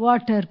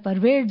 Water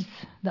pervades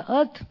the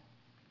earth.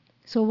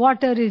 So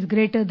water is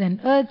greater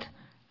than earth.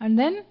 And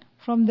then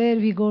from there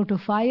we go to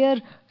fire,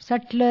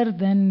 subtler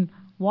than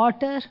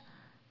water,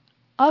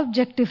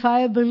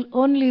 objectifiable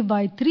only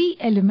by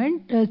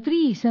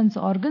 3 sense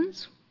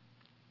organs.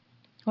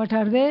 What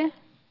are they?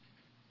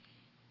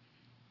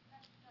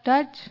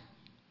 Touch,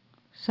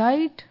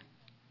 sight,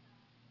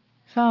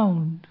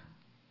 sound,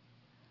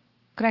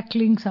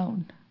 crackling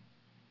sound.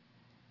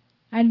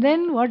 And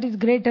then what is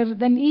greater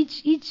than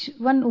each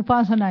one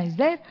upasana is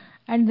there.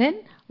 And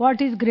then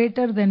what is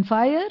greater than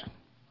fire?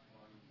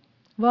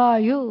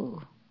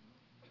 Vayu.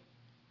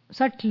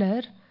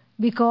 Subtler,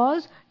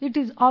 because it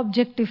is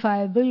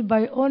objectifiable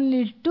by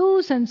only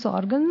 2 sense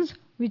organs.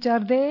 Which are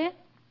they?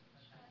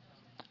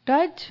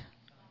 Touch,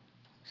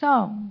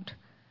 sound.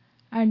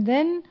 And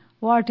then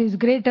what is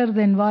greater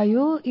than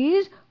Vayu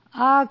is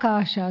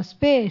Akasha,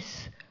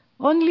 space,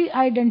 only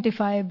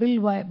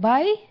identifiable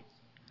by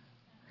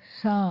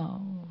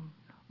sound.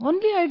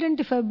 Only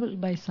identifiable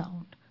by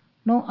sound,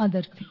 no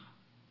other thing.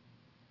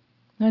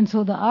 And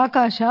so the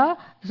Akasha,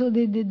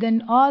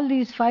 then all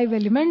these 5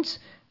 elements,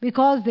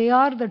 because they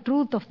are the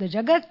truth of the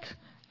Jagat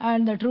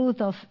and the truth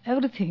of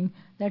everything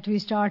that we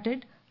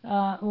started,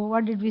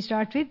 what did we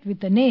start with? With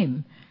the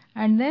name.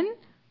 And then,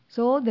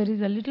 so there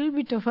is a little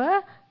bit of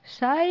a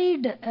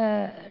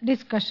side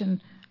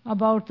discussion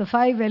about the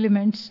 5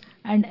 elements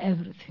and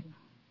everything.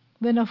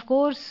 Then of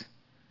course,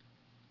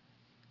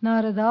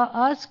 Narada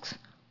asks,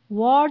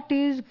 what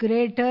is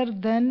greater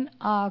than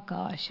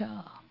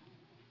Akasha?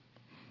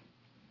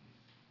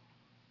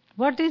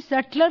 What is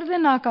subtler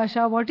than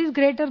Akasha? What is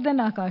greater than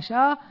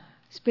Akasha?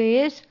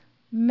 Space,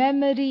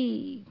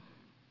 memory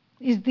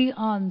is the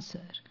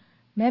answer.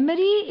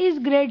 Memory is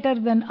greater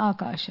than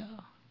Akasha.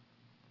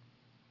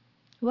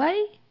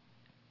 Why?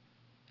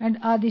 And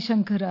Adi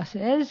Shankara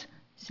says,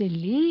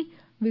 silly,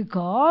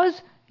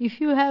 because if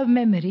you have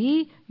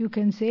memory, you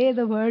can say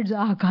the words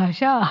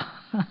Akasha.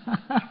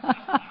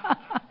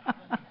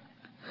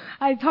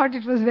 I thought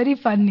it was very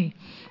funny.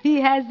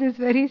 He has this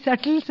very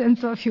subtle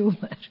sense of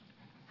humor.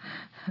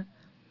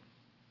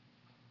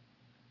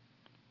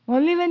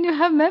 Only when you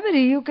have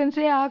memory, you can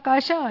say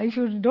Akasha. If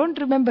you don't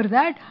remember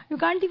that, you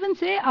can't even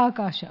say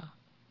Akasha.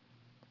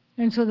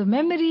 And so the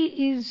memory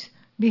is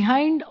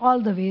behind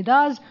all the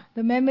Vedas.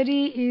 The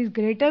memory is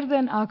greater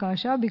than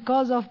Akasha.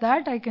 Because of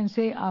that, I can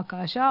say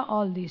Akasha,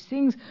 all these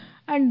things.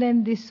 And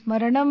then this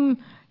Smaranam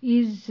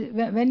is,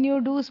 when you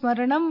do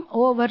Smaranam,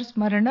 over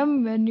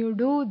Smaranam, when you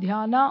do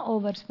Dhyana,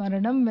 over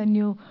Smaranam, when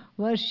you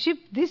worship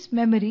this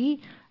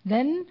memory,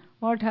 then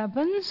what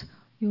happens?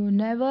 You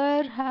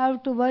never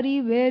have to worry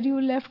where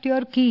you left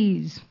your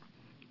keys.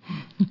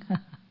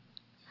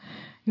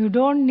 You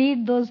don't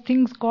need those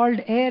things called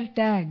air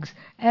tags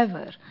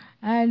ever.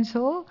 And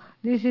so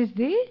this is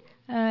the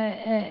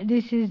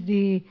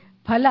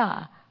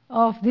phala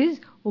of this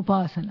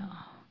upasana.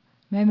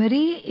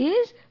 Memory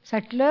is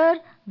subtler,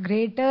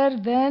 greater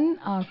than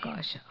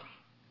Akasha.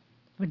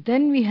 But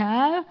then we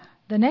have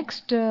the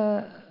next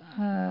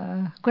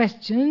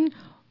question.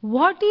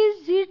 What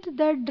is it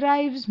that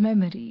drives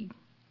memory?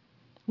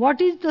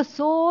 What is the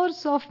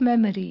source of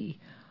memory?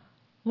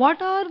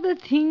 What are the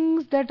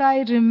things that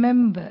I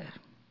remember?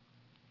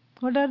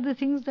 What are the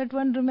things that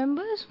one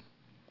remembers?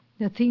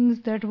 The things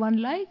that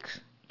one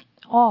likes,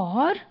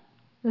 or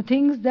the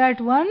things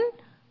that one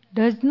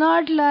does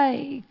not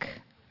like.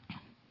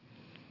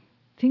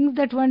 Things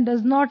that one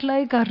does not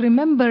like are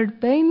remembered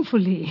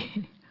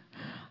painfully,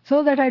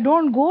 so that I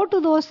don't go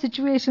to those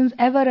situations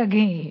ever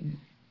again.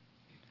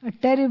 A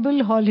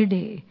terrible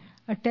holiday,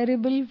 a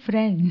terrible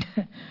friend,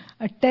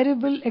 a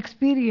terrible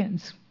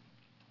experience.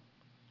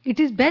 It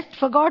is best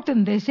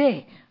forgotten, they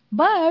say.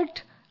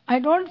 But I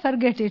don't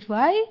forget it.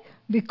 Why?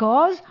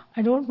 Because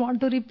I don't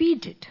want to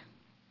repeat it.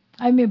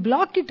 I may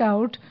block it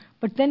out,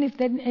 but then if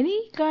then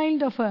any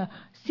kind of a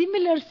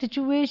similar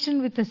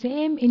situation with the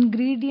same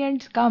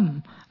ingredients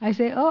come, I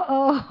say,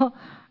 oh,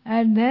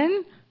 and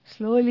then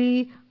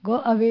slowly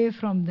go away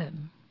from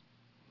them.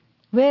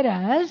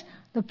 Whereas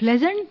the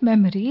pleasant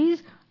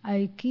memories,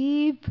 I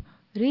keep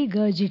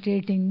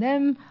regurgitating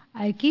them,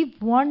 I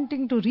keep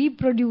wanting to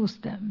reproduce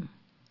them.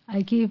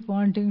 I keep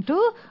wanting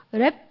to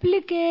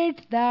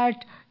replicate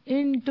that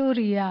into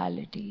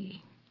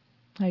reality.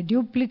 I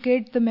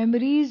duplicate the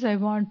memories, I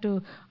want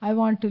to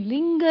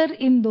linger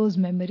in those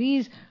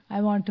memories, I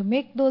want to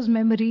make those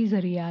memories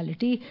a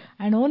reality,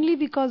 and only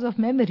because of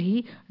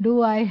memory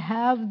do I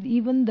have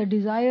even the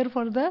desire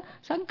for the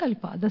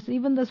sankalpa.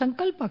 Even the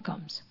sankalpa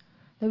comes.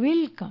 The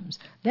will comes.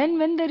 Then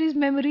when there is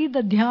memory,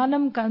 the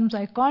dhyanam comes.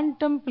 I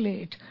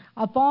contemplate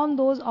upon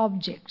those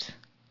objects.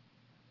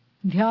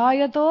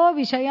 Dhyayato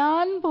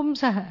vishayan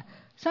pumsah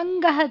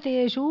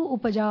sangahateshu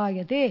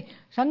upajayate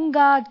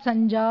sangat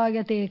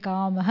sanjayate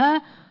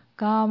kamah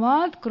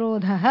kamat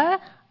krodhah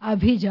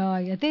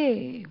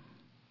abhijayate.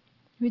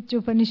 Which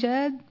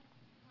Upanishad?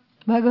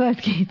 Bhagavad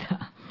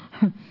Gita.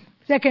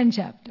 Second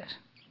chapter.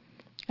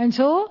 And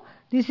so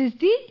this is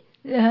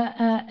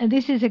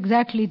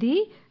exactly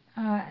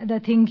the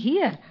thing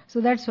here.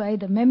 So that's why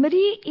the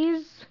memory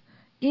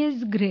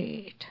is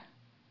great.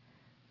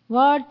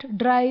 What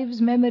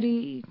drives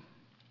memory?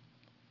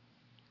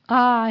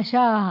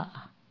 Asha,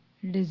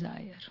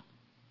 desire.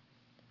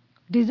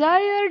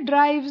 Desire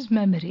drives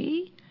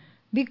memory.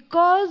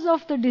 Because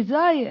of the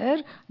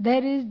desire,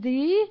 there is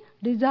the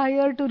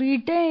desire to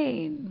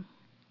retain.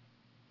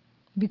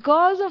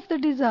 Because of the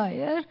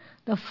desire,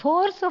 the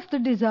force of the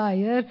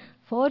desire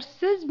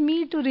forces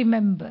me to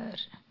remember,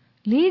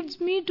 leads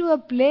me to a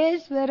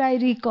place where I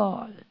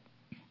recall.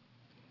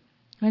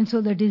 And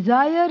so the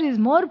desire is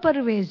more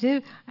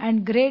pervasive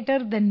and greater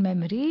than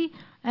memory.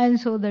 And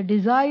so the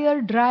desire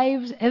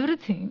drives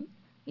everything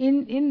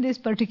in this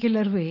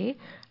particular way.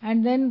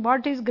 And then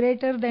what is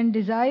greater than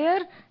desire?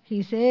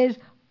 He says,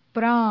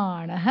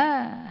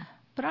 prana.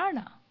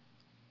 Prana.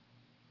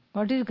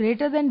 What is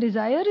greater than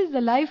desire is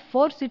the life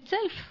force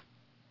itself.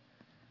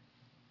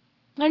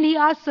 And he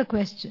asks a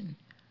question.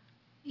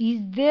 Is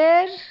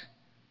there,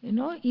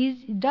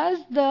 does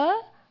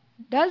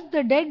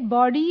the dead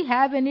body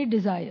have any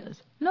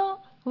desires? No.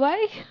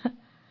 Why?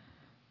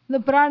 The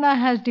prana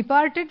has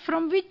departed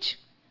from which?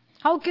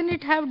 How can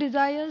it have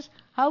desires?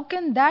 How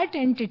can that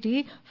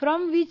entity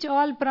from which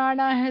all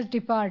prana has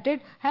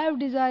departed have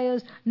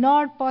desires?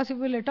 Not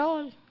possible at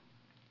all.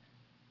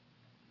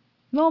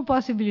 No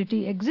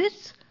possibility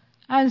exists.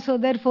 And so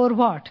therefore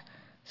what?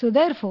 So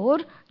therefore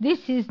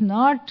this is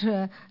not,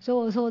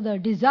 so the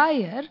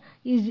desire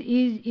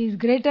is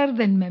greater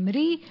than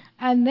memory,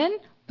 and then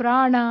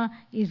prana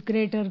is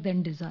greater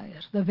than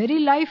desire. The very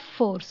life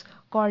force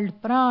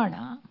called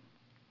prana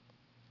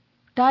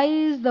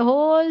ties the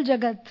whole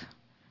jagat,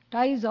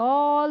 ties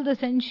all the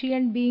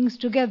sentient beings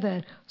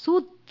together.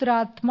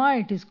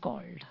 Sutratma it is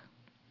called.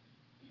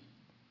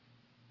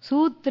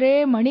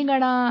 Sutre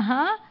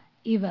maniganaha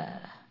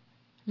iva.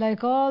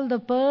 Like all the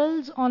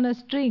pearls on a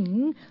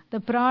string, the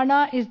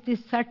prana is the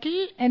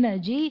subtle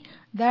energy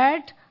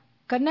that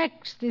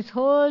connects this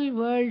whole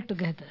world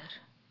together.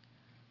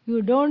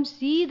 You don't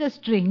see the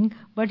string,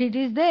 but it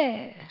is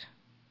there.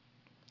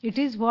 It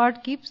is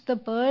what keeps the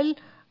pearl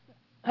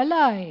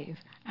alive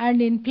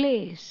and in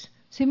place.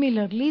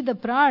 Similarly, the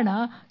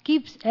prana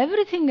keeps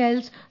everything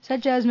else,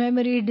 such as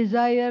memory,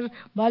 desire,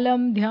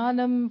 balam,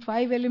 dhyanam,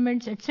 5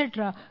 elements,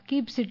 etc.,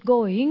 keeps it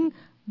going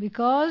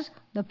because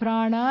the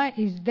prana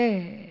is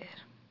there.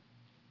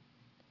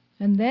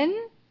 And then,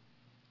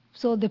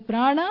 so the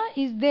prana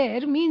is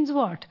there means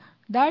what?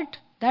 That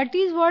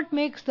is what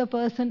makes the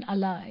person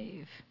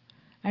alive.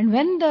 And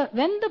when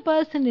the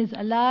person is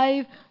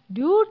alive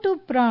due to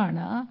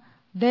prana,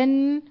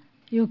 then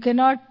you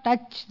cannot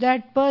touch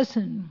that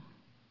person.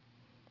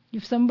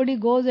 If somebody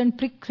goes and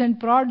pricks and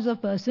prods a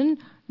person,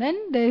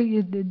 then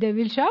they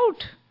will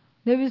shout.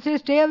 They will say,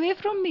 "Stay away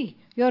from me.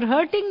 You are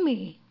hurting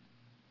me."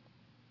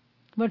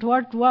 But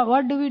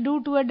what do we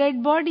do to a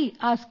dead body?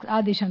 Asks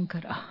Adi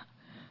Shankara.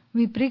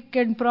 We prick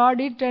and prod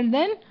it and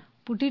then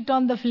put it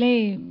on the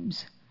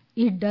flames.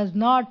 It does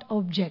not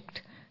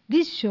object.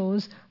 This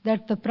shows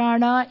that the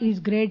prana is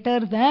greater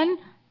than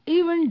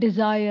even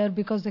desire,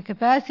 because the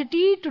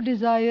capacity to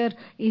desire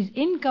is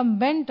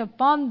incumbent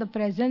upon the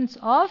presence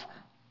of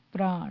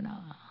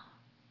prana.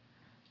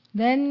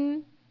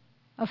 Then,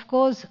 of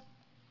course,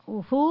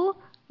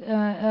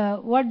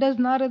 what does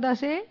Narada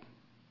say?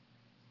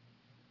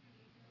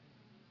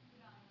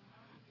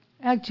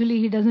 Actually,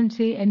 he doesn't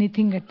say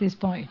anything at this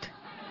point.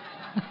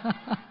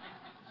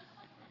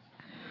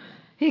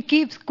 He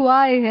keeps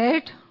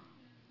quiet.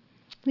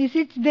 He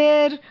sits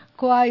there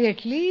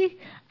quietly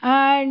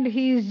and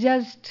he is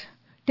just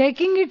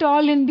taking it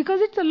all in,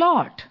 because it's a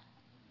lot.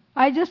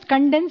 I just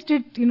condensed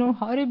it,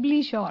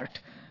 horribly short.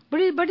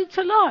 But it's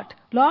a lot.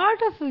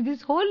 Lot of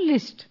this whole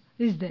list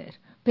is there.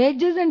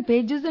 Pages and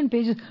pages and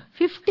pages.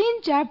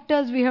 15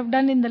 chapters we have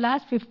done in the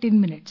last 15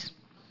 minutes.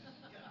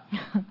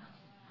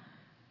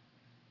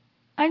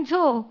 And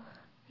so,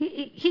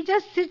 he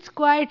just sits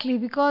quietly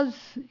because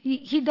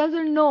he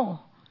doesn't know.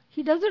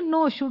 He doesn't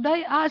know, should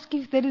I ask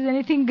if there is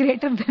anything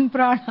greater than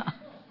prana?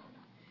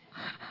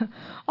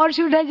 Or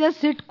should I just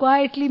sit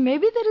quietly?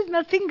 Maybe there is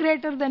nothing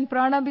greater than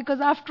prana,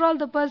 because after all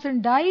the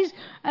person dies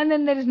and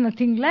then there is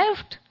nothing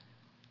left.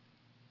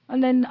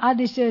 And then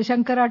Adi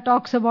Shankara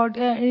talks about,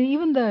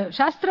 even the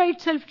Shastra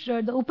itself,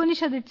 the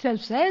Upanishad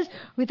itself says,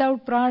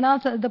 without prana,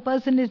 the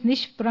person is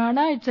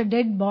nishprana, it's a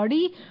dead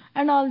body,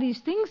 and all these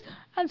things.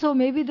 And so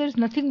maybe there's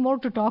nothing more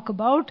to talk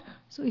about,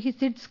 so he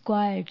sits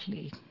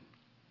quietly.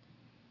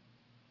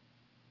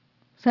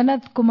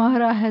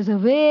 Sanatkumara has a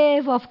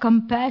wave of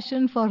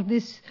compassion for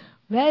this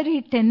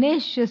very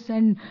tenacious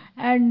and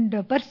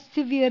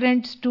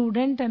perseverant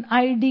student, an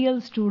ideal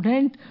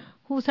student,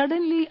 who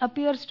suddenly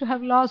appears to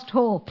have lost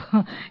hope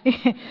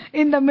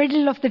in the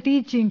middle of the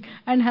teaching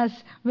and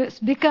has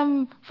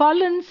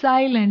fallen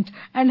silent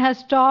and has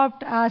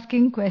stopped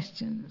asking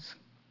questions.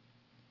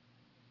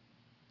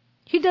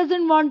 He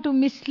doesn't want to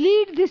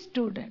mislead this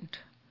student.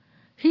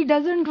 He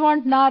doesn't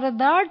want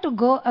Narada to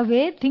go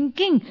away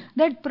thinking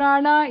that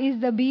prana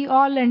is the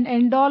be-all and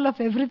end-all of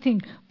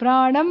everything.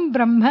 Pranam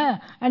Brahma,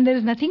 and there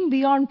is nothing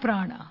beyond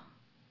prana.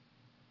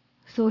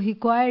 So he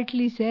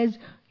quietly says,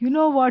 you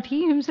know what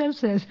he himself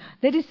says,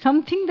 there is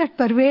something that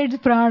pervades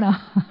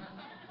prana.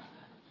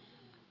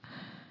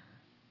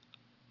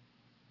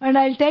 And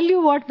I'll tell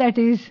you what that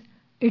is.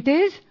 It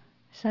is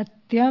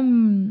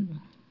Satyam.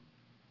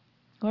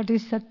 What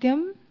is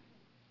Satyam?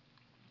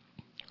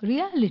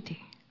 Reality.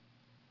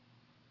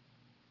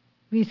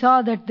 We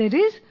saw that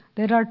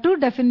there are 2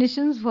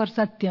 definitions for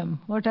Satyam.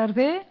 What are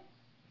they?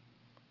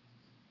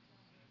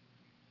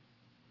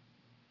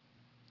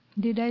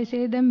 Did I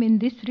say them in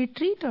this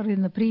retreat or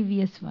in the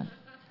previous one?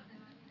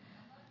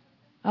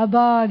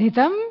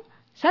 Abadhitam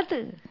Sat.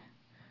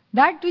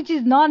 That which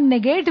is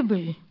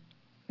non-negatable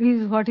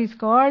is what is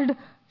called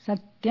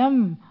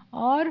Satyam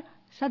or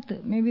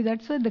Sat. Maybe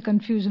that's where the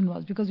confusion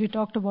was, because we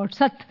talked about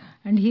Sat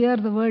and here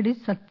the word is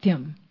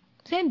Satyam.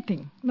 Same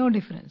thing, no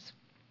difference.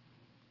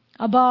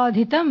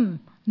 Abadhitam,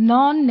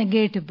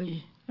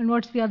 non-negatable. And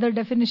what's the other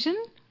definition?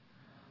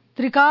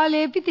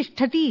 Trikalepi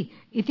tishtati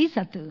iti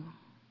Sat.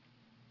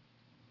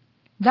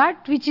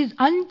 That which is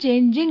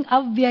unchanging,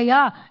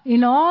 avyaya,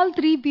 in all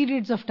 3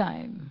 periods of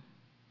time.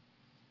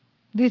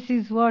 This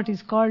is what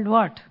is called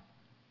what?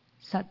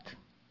 Sat.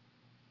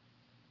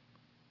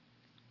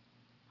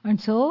 And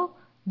so,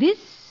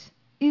 this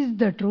is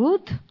the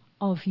truth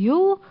of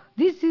you,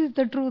 this is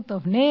the truth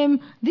of name,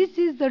 this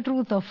is the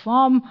truth of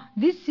form,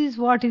 this is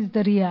what is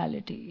the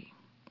reality.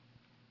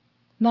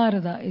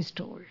 Narada is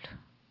told.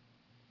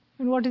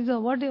 And what are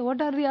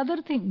the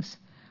other things?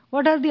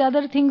 What are the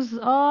other things?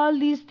 All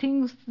these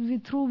things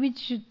through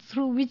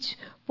which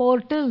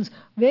portals,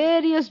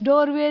 various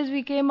doorways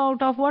we came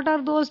out of. What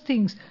are those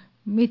things?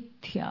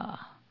 Mithya,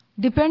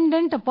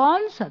 dependent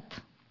upon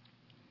Sat.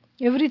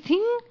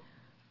 Everything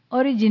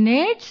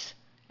originates,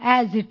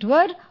 as it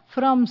were,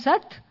 from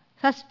Sat,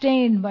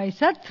 sustained by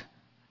Sat,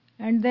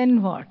 and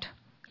then what?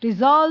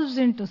 Resolves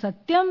into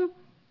Satyam.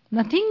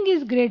 Nothing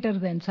is greater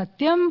than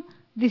Satyam.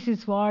 This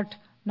is what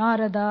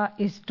Narada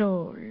is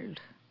told.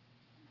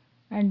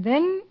 And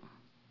then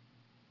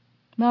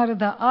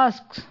Narada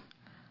asks,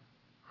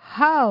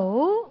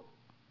 how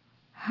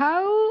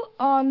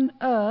on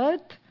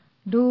earth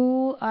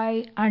do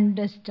I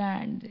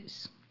understand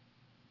this?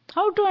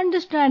 How to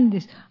understand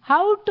this?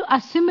 How to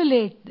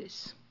assimilate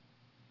this?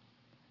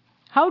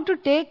 How to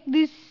take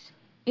this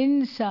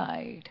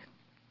inside?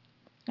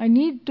 I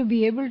need to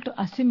be able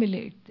to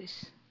assimilate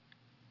this.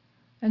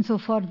 And so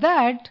for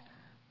that,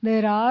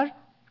 there are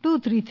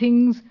 2-3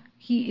 things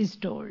he is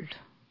told.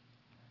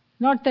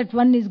 Not that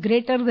one is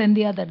greater than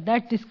the other.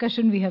 That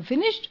discussion we have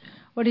finished.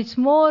 But it's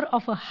more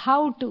of a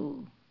how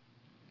to.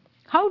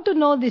 How to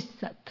know this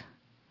Sat.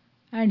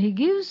 And he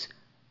gives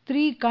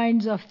 3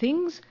 kinds of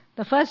things.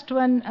 The first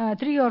one,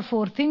 3 or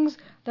 4 things.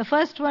 The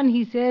first one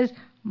he says,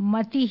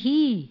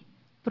 matihi,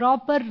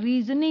 proper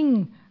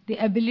reasoning, the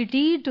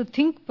ability to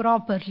think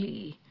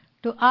properly,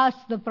 to ask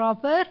the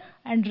proper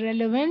and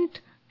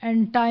relevant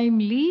and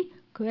timely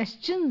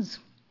questions,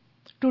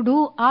 to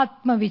do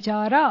Atma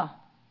Vichara.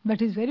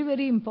 That is very,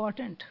 very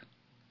important.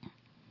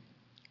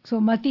 So,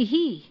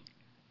 matihi.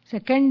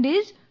 Second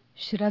is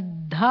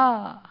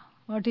Shraddha.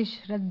 What is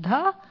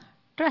Shraddha?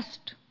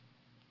 Trust.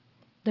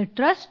 The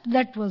trust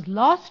that was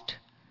lost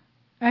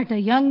at a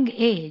young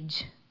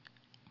age.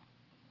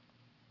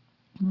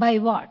 By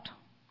what?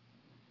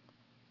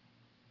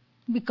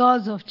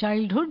 Because of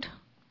childhood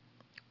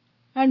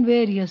and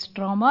various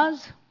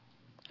traumas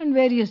and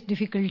various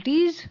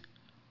difficulties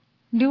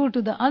due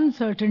to the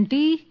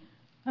uncertainty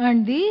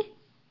and the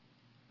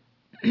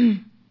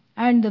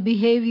and the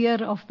behavior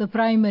of the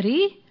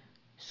primary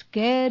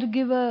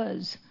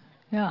caregivers.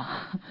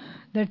 Yeah.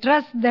 The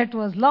trust that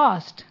was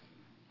lost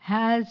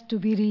has to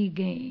be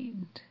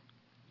regained.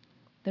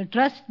 The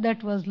trust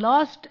that was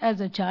lost as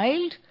a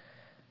child,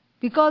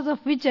 because of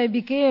which I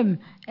became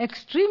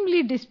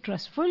extremely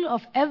distrustful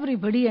of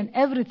everybody and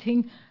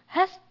everything,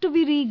 has to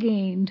be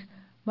regained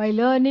by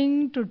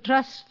learning to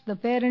trust the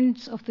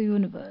parents of the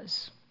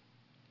universe.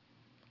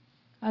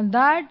 And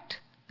that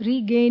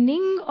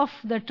regaining of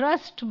the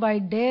trust by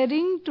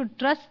daring to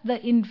trust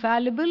the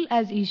infallible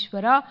as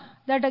Ishvara,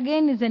 that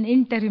again is an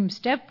interim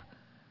step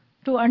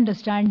to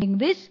understanding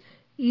this,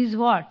 is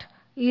what?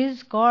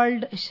 Is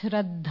called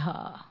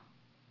Shraddha.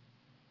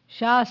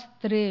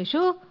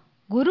 Shastreshu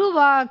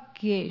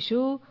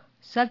Guruvakyeshu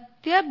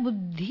Satya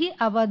Buddhi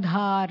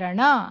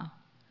Avadharana.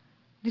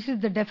 This is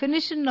the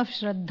definition of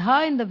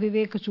Shraddha in the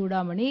Viveka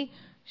Chudamani.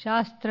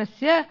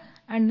 Shastrasya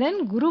and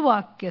then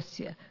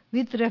Guruvakyasya.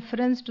 With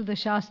reference to the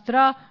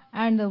Shastra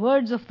and the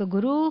words of the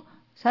Guru,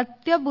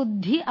 Satya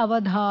Buddhi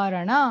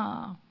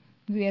Avadharana.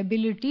 The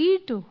ability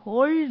to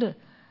hold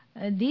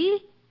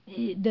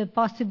the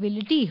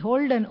possibility,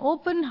 hold an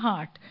open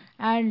heart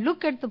and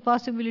look at the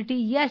possibility,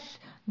 yes,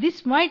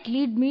 this might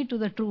lead me to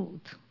the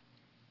truth.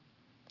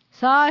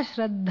 Sa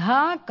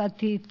Shraddha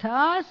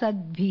Kathitha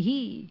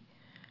Sadbhihi.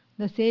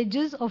 The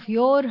sages of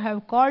yore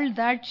have called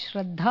that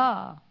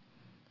Shraddha.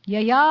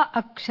 Yaya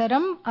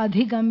Aksharam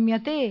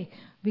Adhigamyate,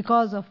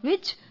 because of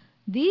which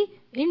the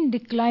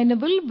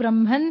indeclinable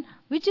Brahman,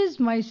 which is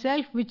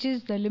myself, which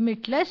is the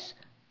limitless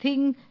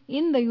thing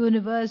in the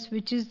universe,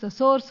 which is the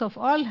source of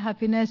all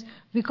happiness,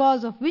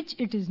 because of which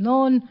it is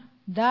known,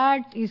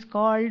 that is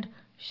called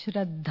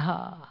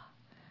Shraddha.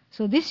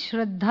 So this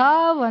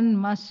Shraddha, one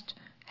must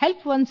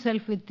help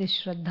oneself with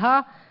this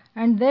Shraddha,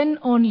 and then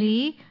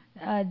only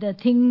the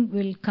thing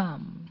will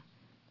come.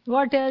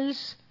 What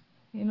else?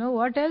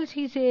 What else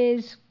he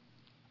says?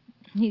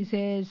 He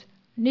says,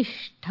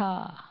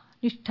 Nishtha.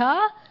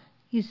 Nishtha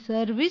is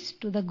service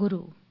to the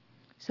Guru.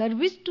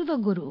 Service to the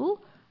Guru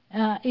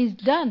is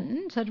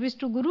done. Service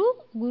to Guru,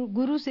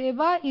 Guru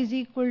Seva is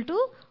equal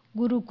to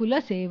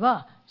Gurukula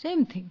Seva.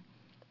 Same thing.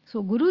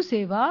 So Guru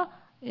Seva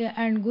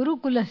and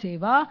Gurukula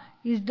Seva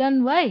is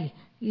done why?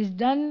 Is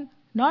done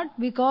not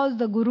because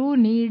the Guru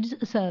needs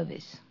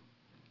service.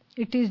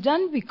 It is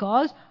done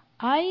because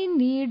I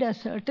need a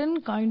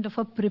certain kind of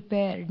a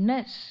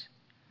preparedness.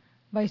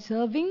 By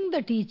serving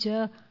the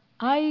teacher,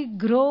 I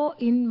grow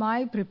in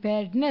my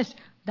preparedness.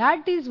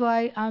 That is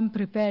why I am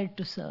prepared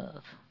to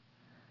serve.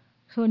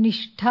 So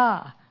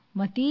Nishtha,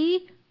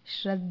 Mati,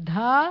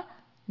 Shraddha,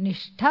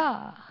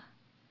 Nishtha.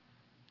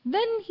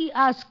 Then he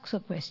asks a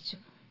question.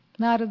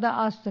 Narada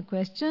asks the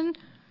question,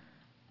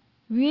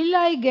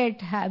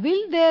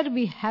 will there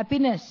be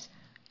happiness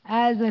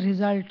as a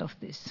result of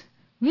this?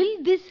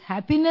 Will this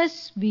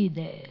happiness be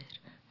there?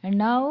 And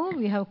now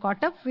we have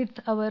caught up with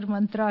our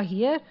mantra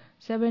here,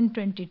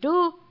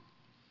 722,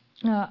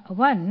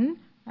 1,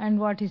 and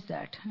what is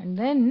that? And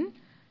then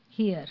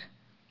here,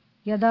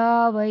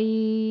 Yada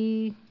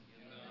vai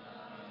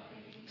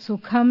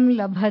sukham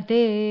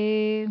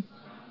labhate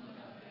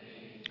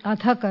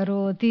atha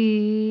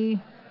karoti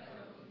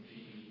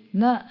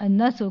na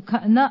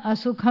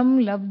asukham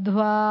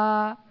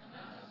labdhva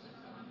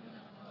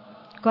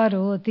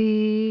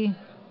karoti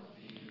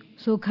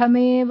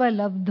sukhameva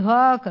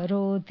labdhva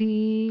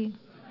karoti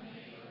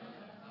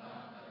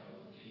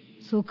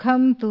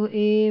sukham tu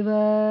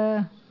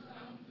eva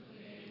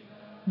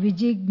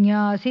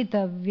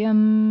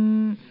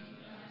vijignyasitavyam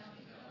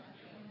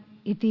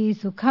iti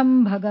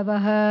sukham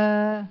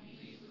bhagavah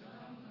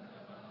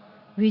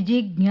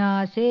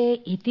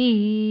vijignyase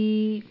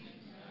iti.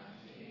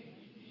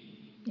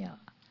 Yeah.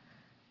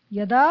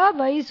 Yada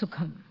vai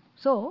sukham.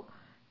 So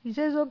he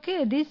says,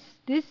 okay,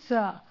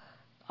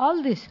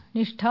 all this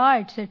nishtha,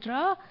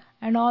 etc.,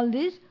 and all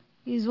this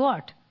is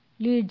what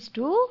leads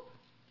to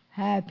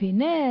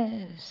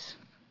happiness.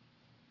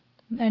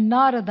 And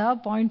Narada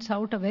points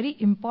out a very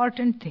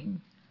important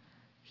thing.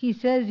 He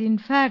says, in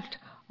fact,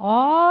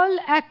 all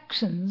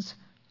actions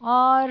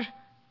are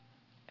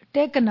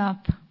taken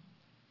up,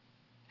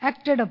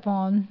 acted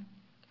upon,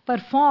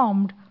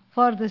 performed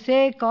for the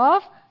sake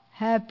of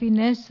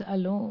happiness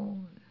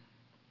alone.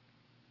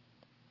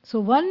 So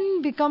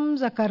one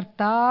becomes a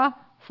karta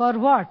for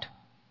what?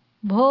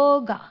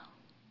 Bhoga.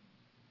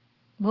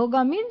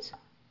 Bhoga means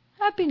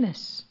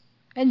happiness,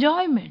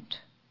 enjoyment.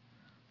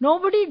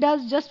 Nobody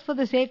does just for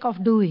the sake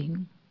of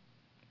doing.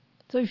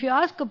 So if you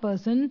ask a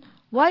person,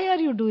 why are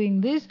you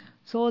doing this?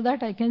 So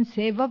that I can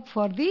save up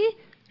for the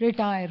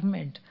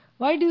retirement.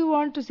 Why do you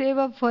want to save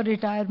up for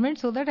retirement?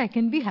 So that I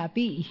can be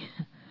happy.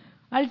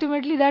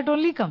 Ultimately that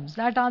only comes,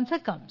 that answer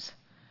comes.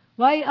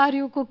 Why are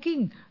you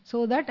cooking?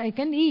 So that I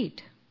can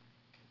eat.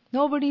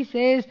 Nobody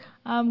says,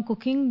 I'm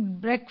cooking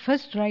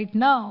breakfast right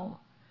now.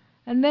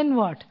 And then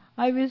what?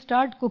 I will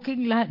start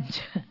cooking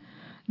lunch.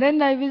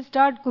 Then I will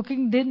start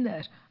cooking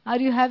dinner. Are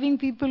you having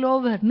people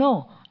over?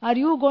 No. Are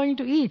you going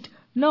to eat?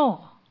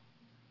 No.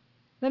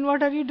 Then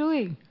what are you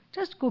doing?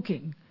 Just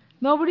cooking.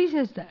 Nobody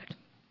says that.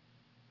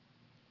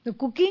 The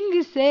cooking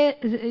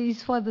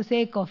is for the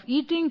sake of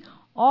eating.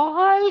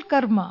 All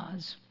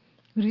karmas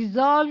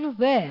resolve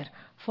where?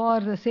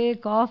 For the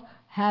sake of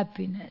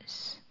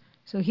happiness.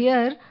 So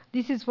here,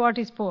 this is what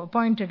is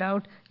pointed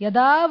out.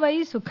 Yada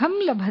vai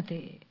sukham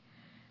labhate.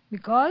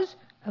 Because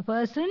a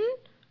person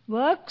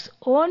works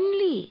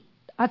only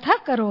atha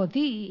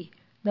karoti.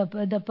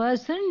 The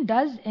person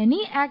does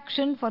any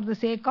action for the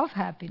sake of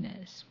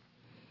happiness.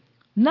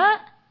 Na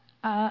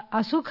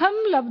asukham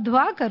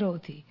labdhva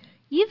karoti.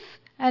 If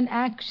an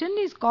action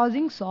is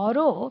causing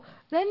sorrow,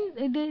 then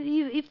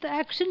if the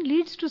action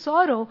leads to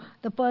sorrow,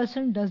 the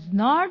person does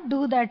not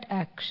do that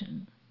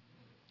action.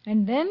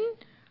 And then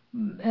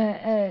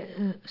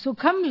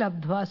sukham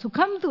labdhva,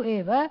 sukham tu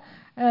eva,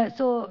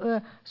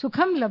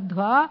 sukham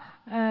labdhva,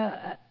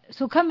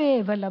 sukham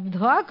eva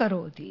labdhva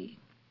karoti.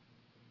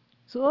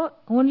 So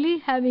only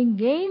having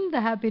gained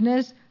the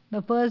happiness,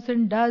 the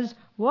person does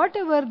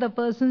whatever the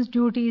person's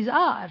duties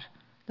are.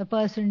 The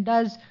person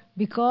does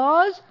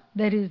because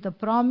there is the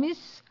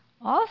promise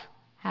of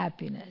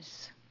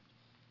happiness.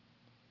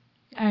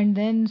 And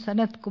then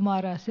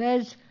Sanatkumara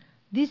says,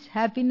 this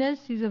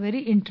happiness is a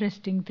very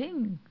interesting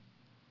thing.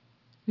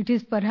 It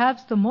is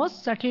perhaps the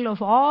most subtle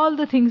of all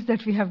the things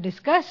that we have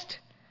discussed.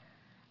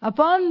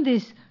 Upon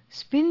this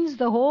spins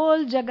the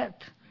whole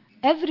Jagat.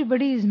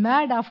 Everybody is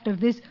mad after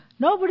this.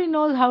 Nobody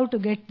knows how to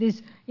get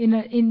this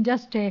in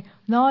just a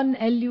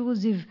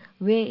non-elusive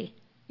way,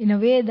 in a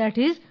way that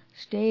is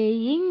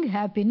staying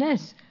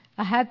happiness.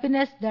 A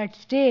happiness that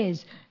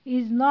stays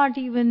is not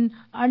even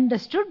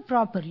understood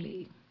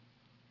properly.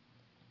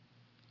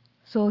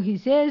 So he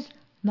says,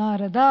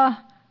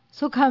 Narada,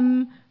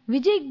 sukham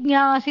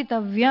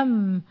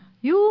vijignyasitavyam.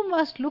 You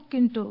must look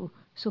into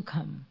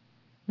sukham.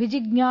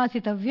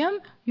 Vijignyasitavyam,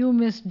 you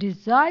must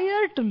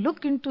desire to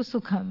look into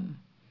sukham.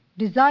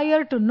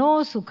 Desire to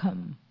know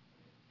sukham.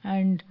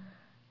 And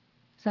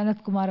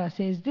Sanatkumara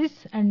says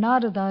this, and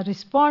Narada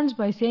responds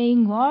by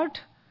saying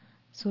what?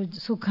 So,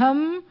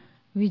 sukham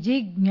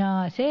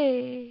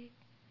vijignyase.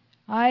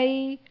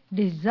 I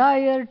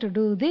desire to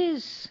do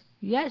this.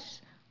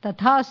 Yes,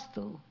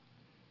 tathastu.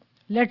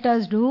 Let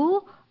us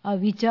do a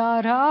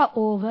vichara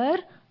over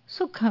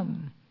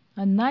sukham.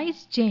 A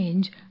nice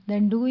change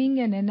than doing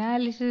an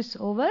analysis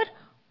over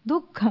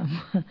dukkham.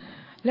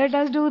 Let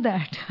us do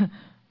that.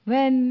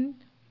 When?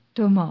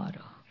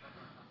 Tomorrow.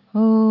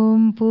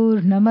 Om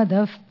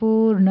Purnamadah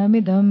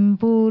Purnamidam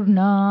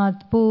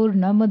Purnat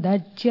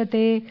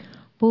Purnamudachyate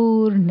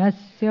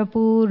Purnasya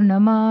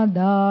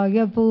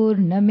Purnamadaya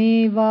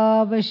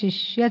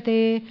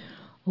Purnamevavashishyate.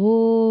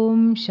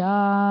 Om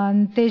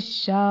Shanti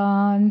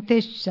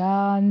Shanti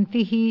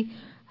Shanti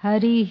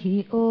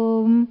Harihi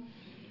Om.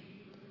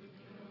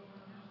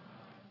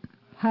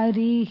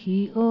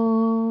 Harihi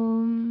Om.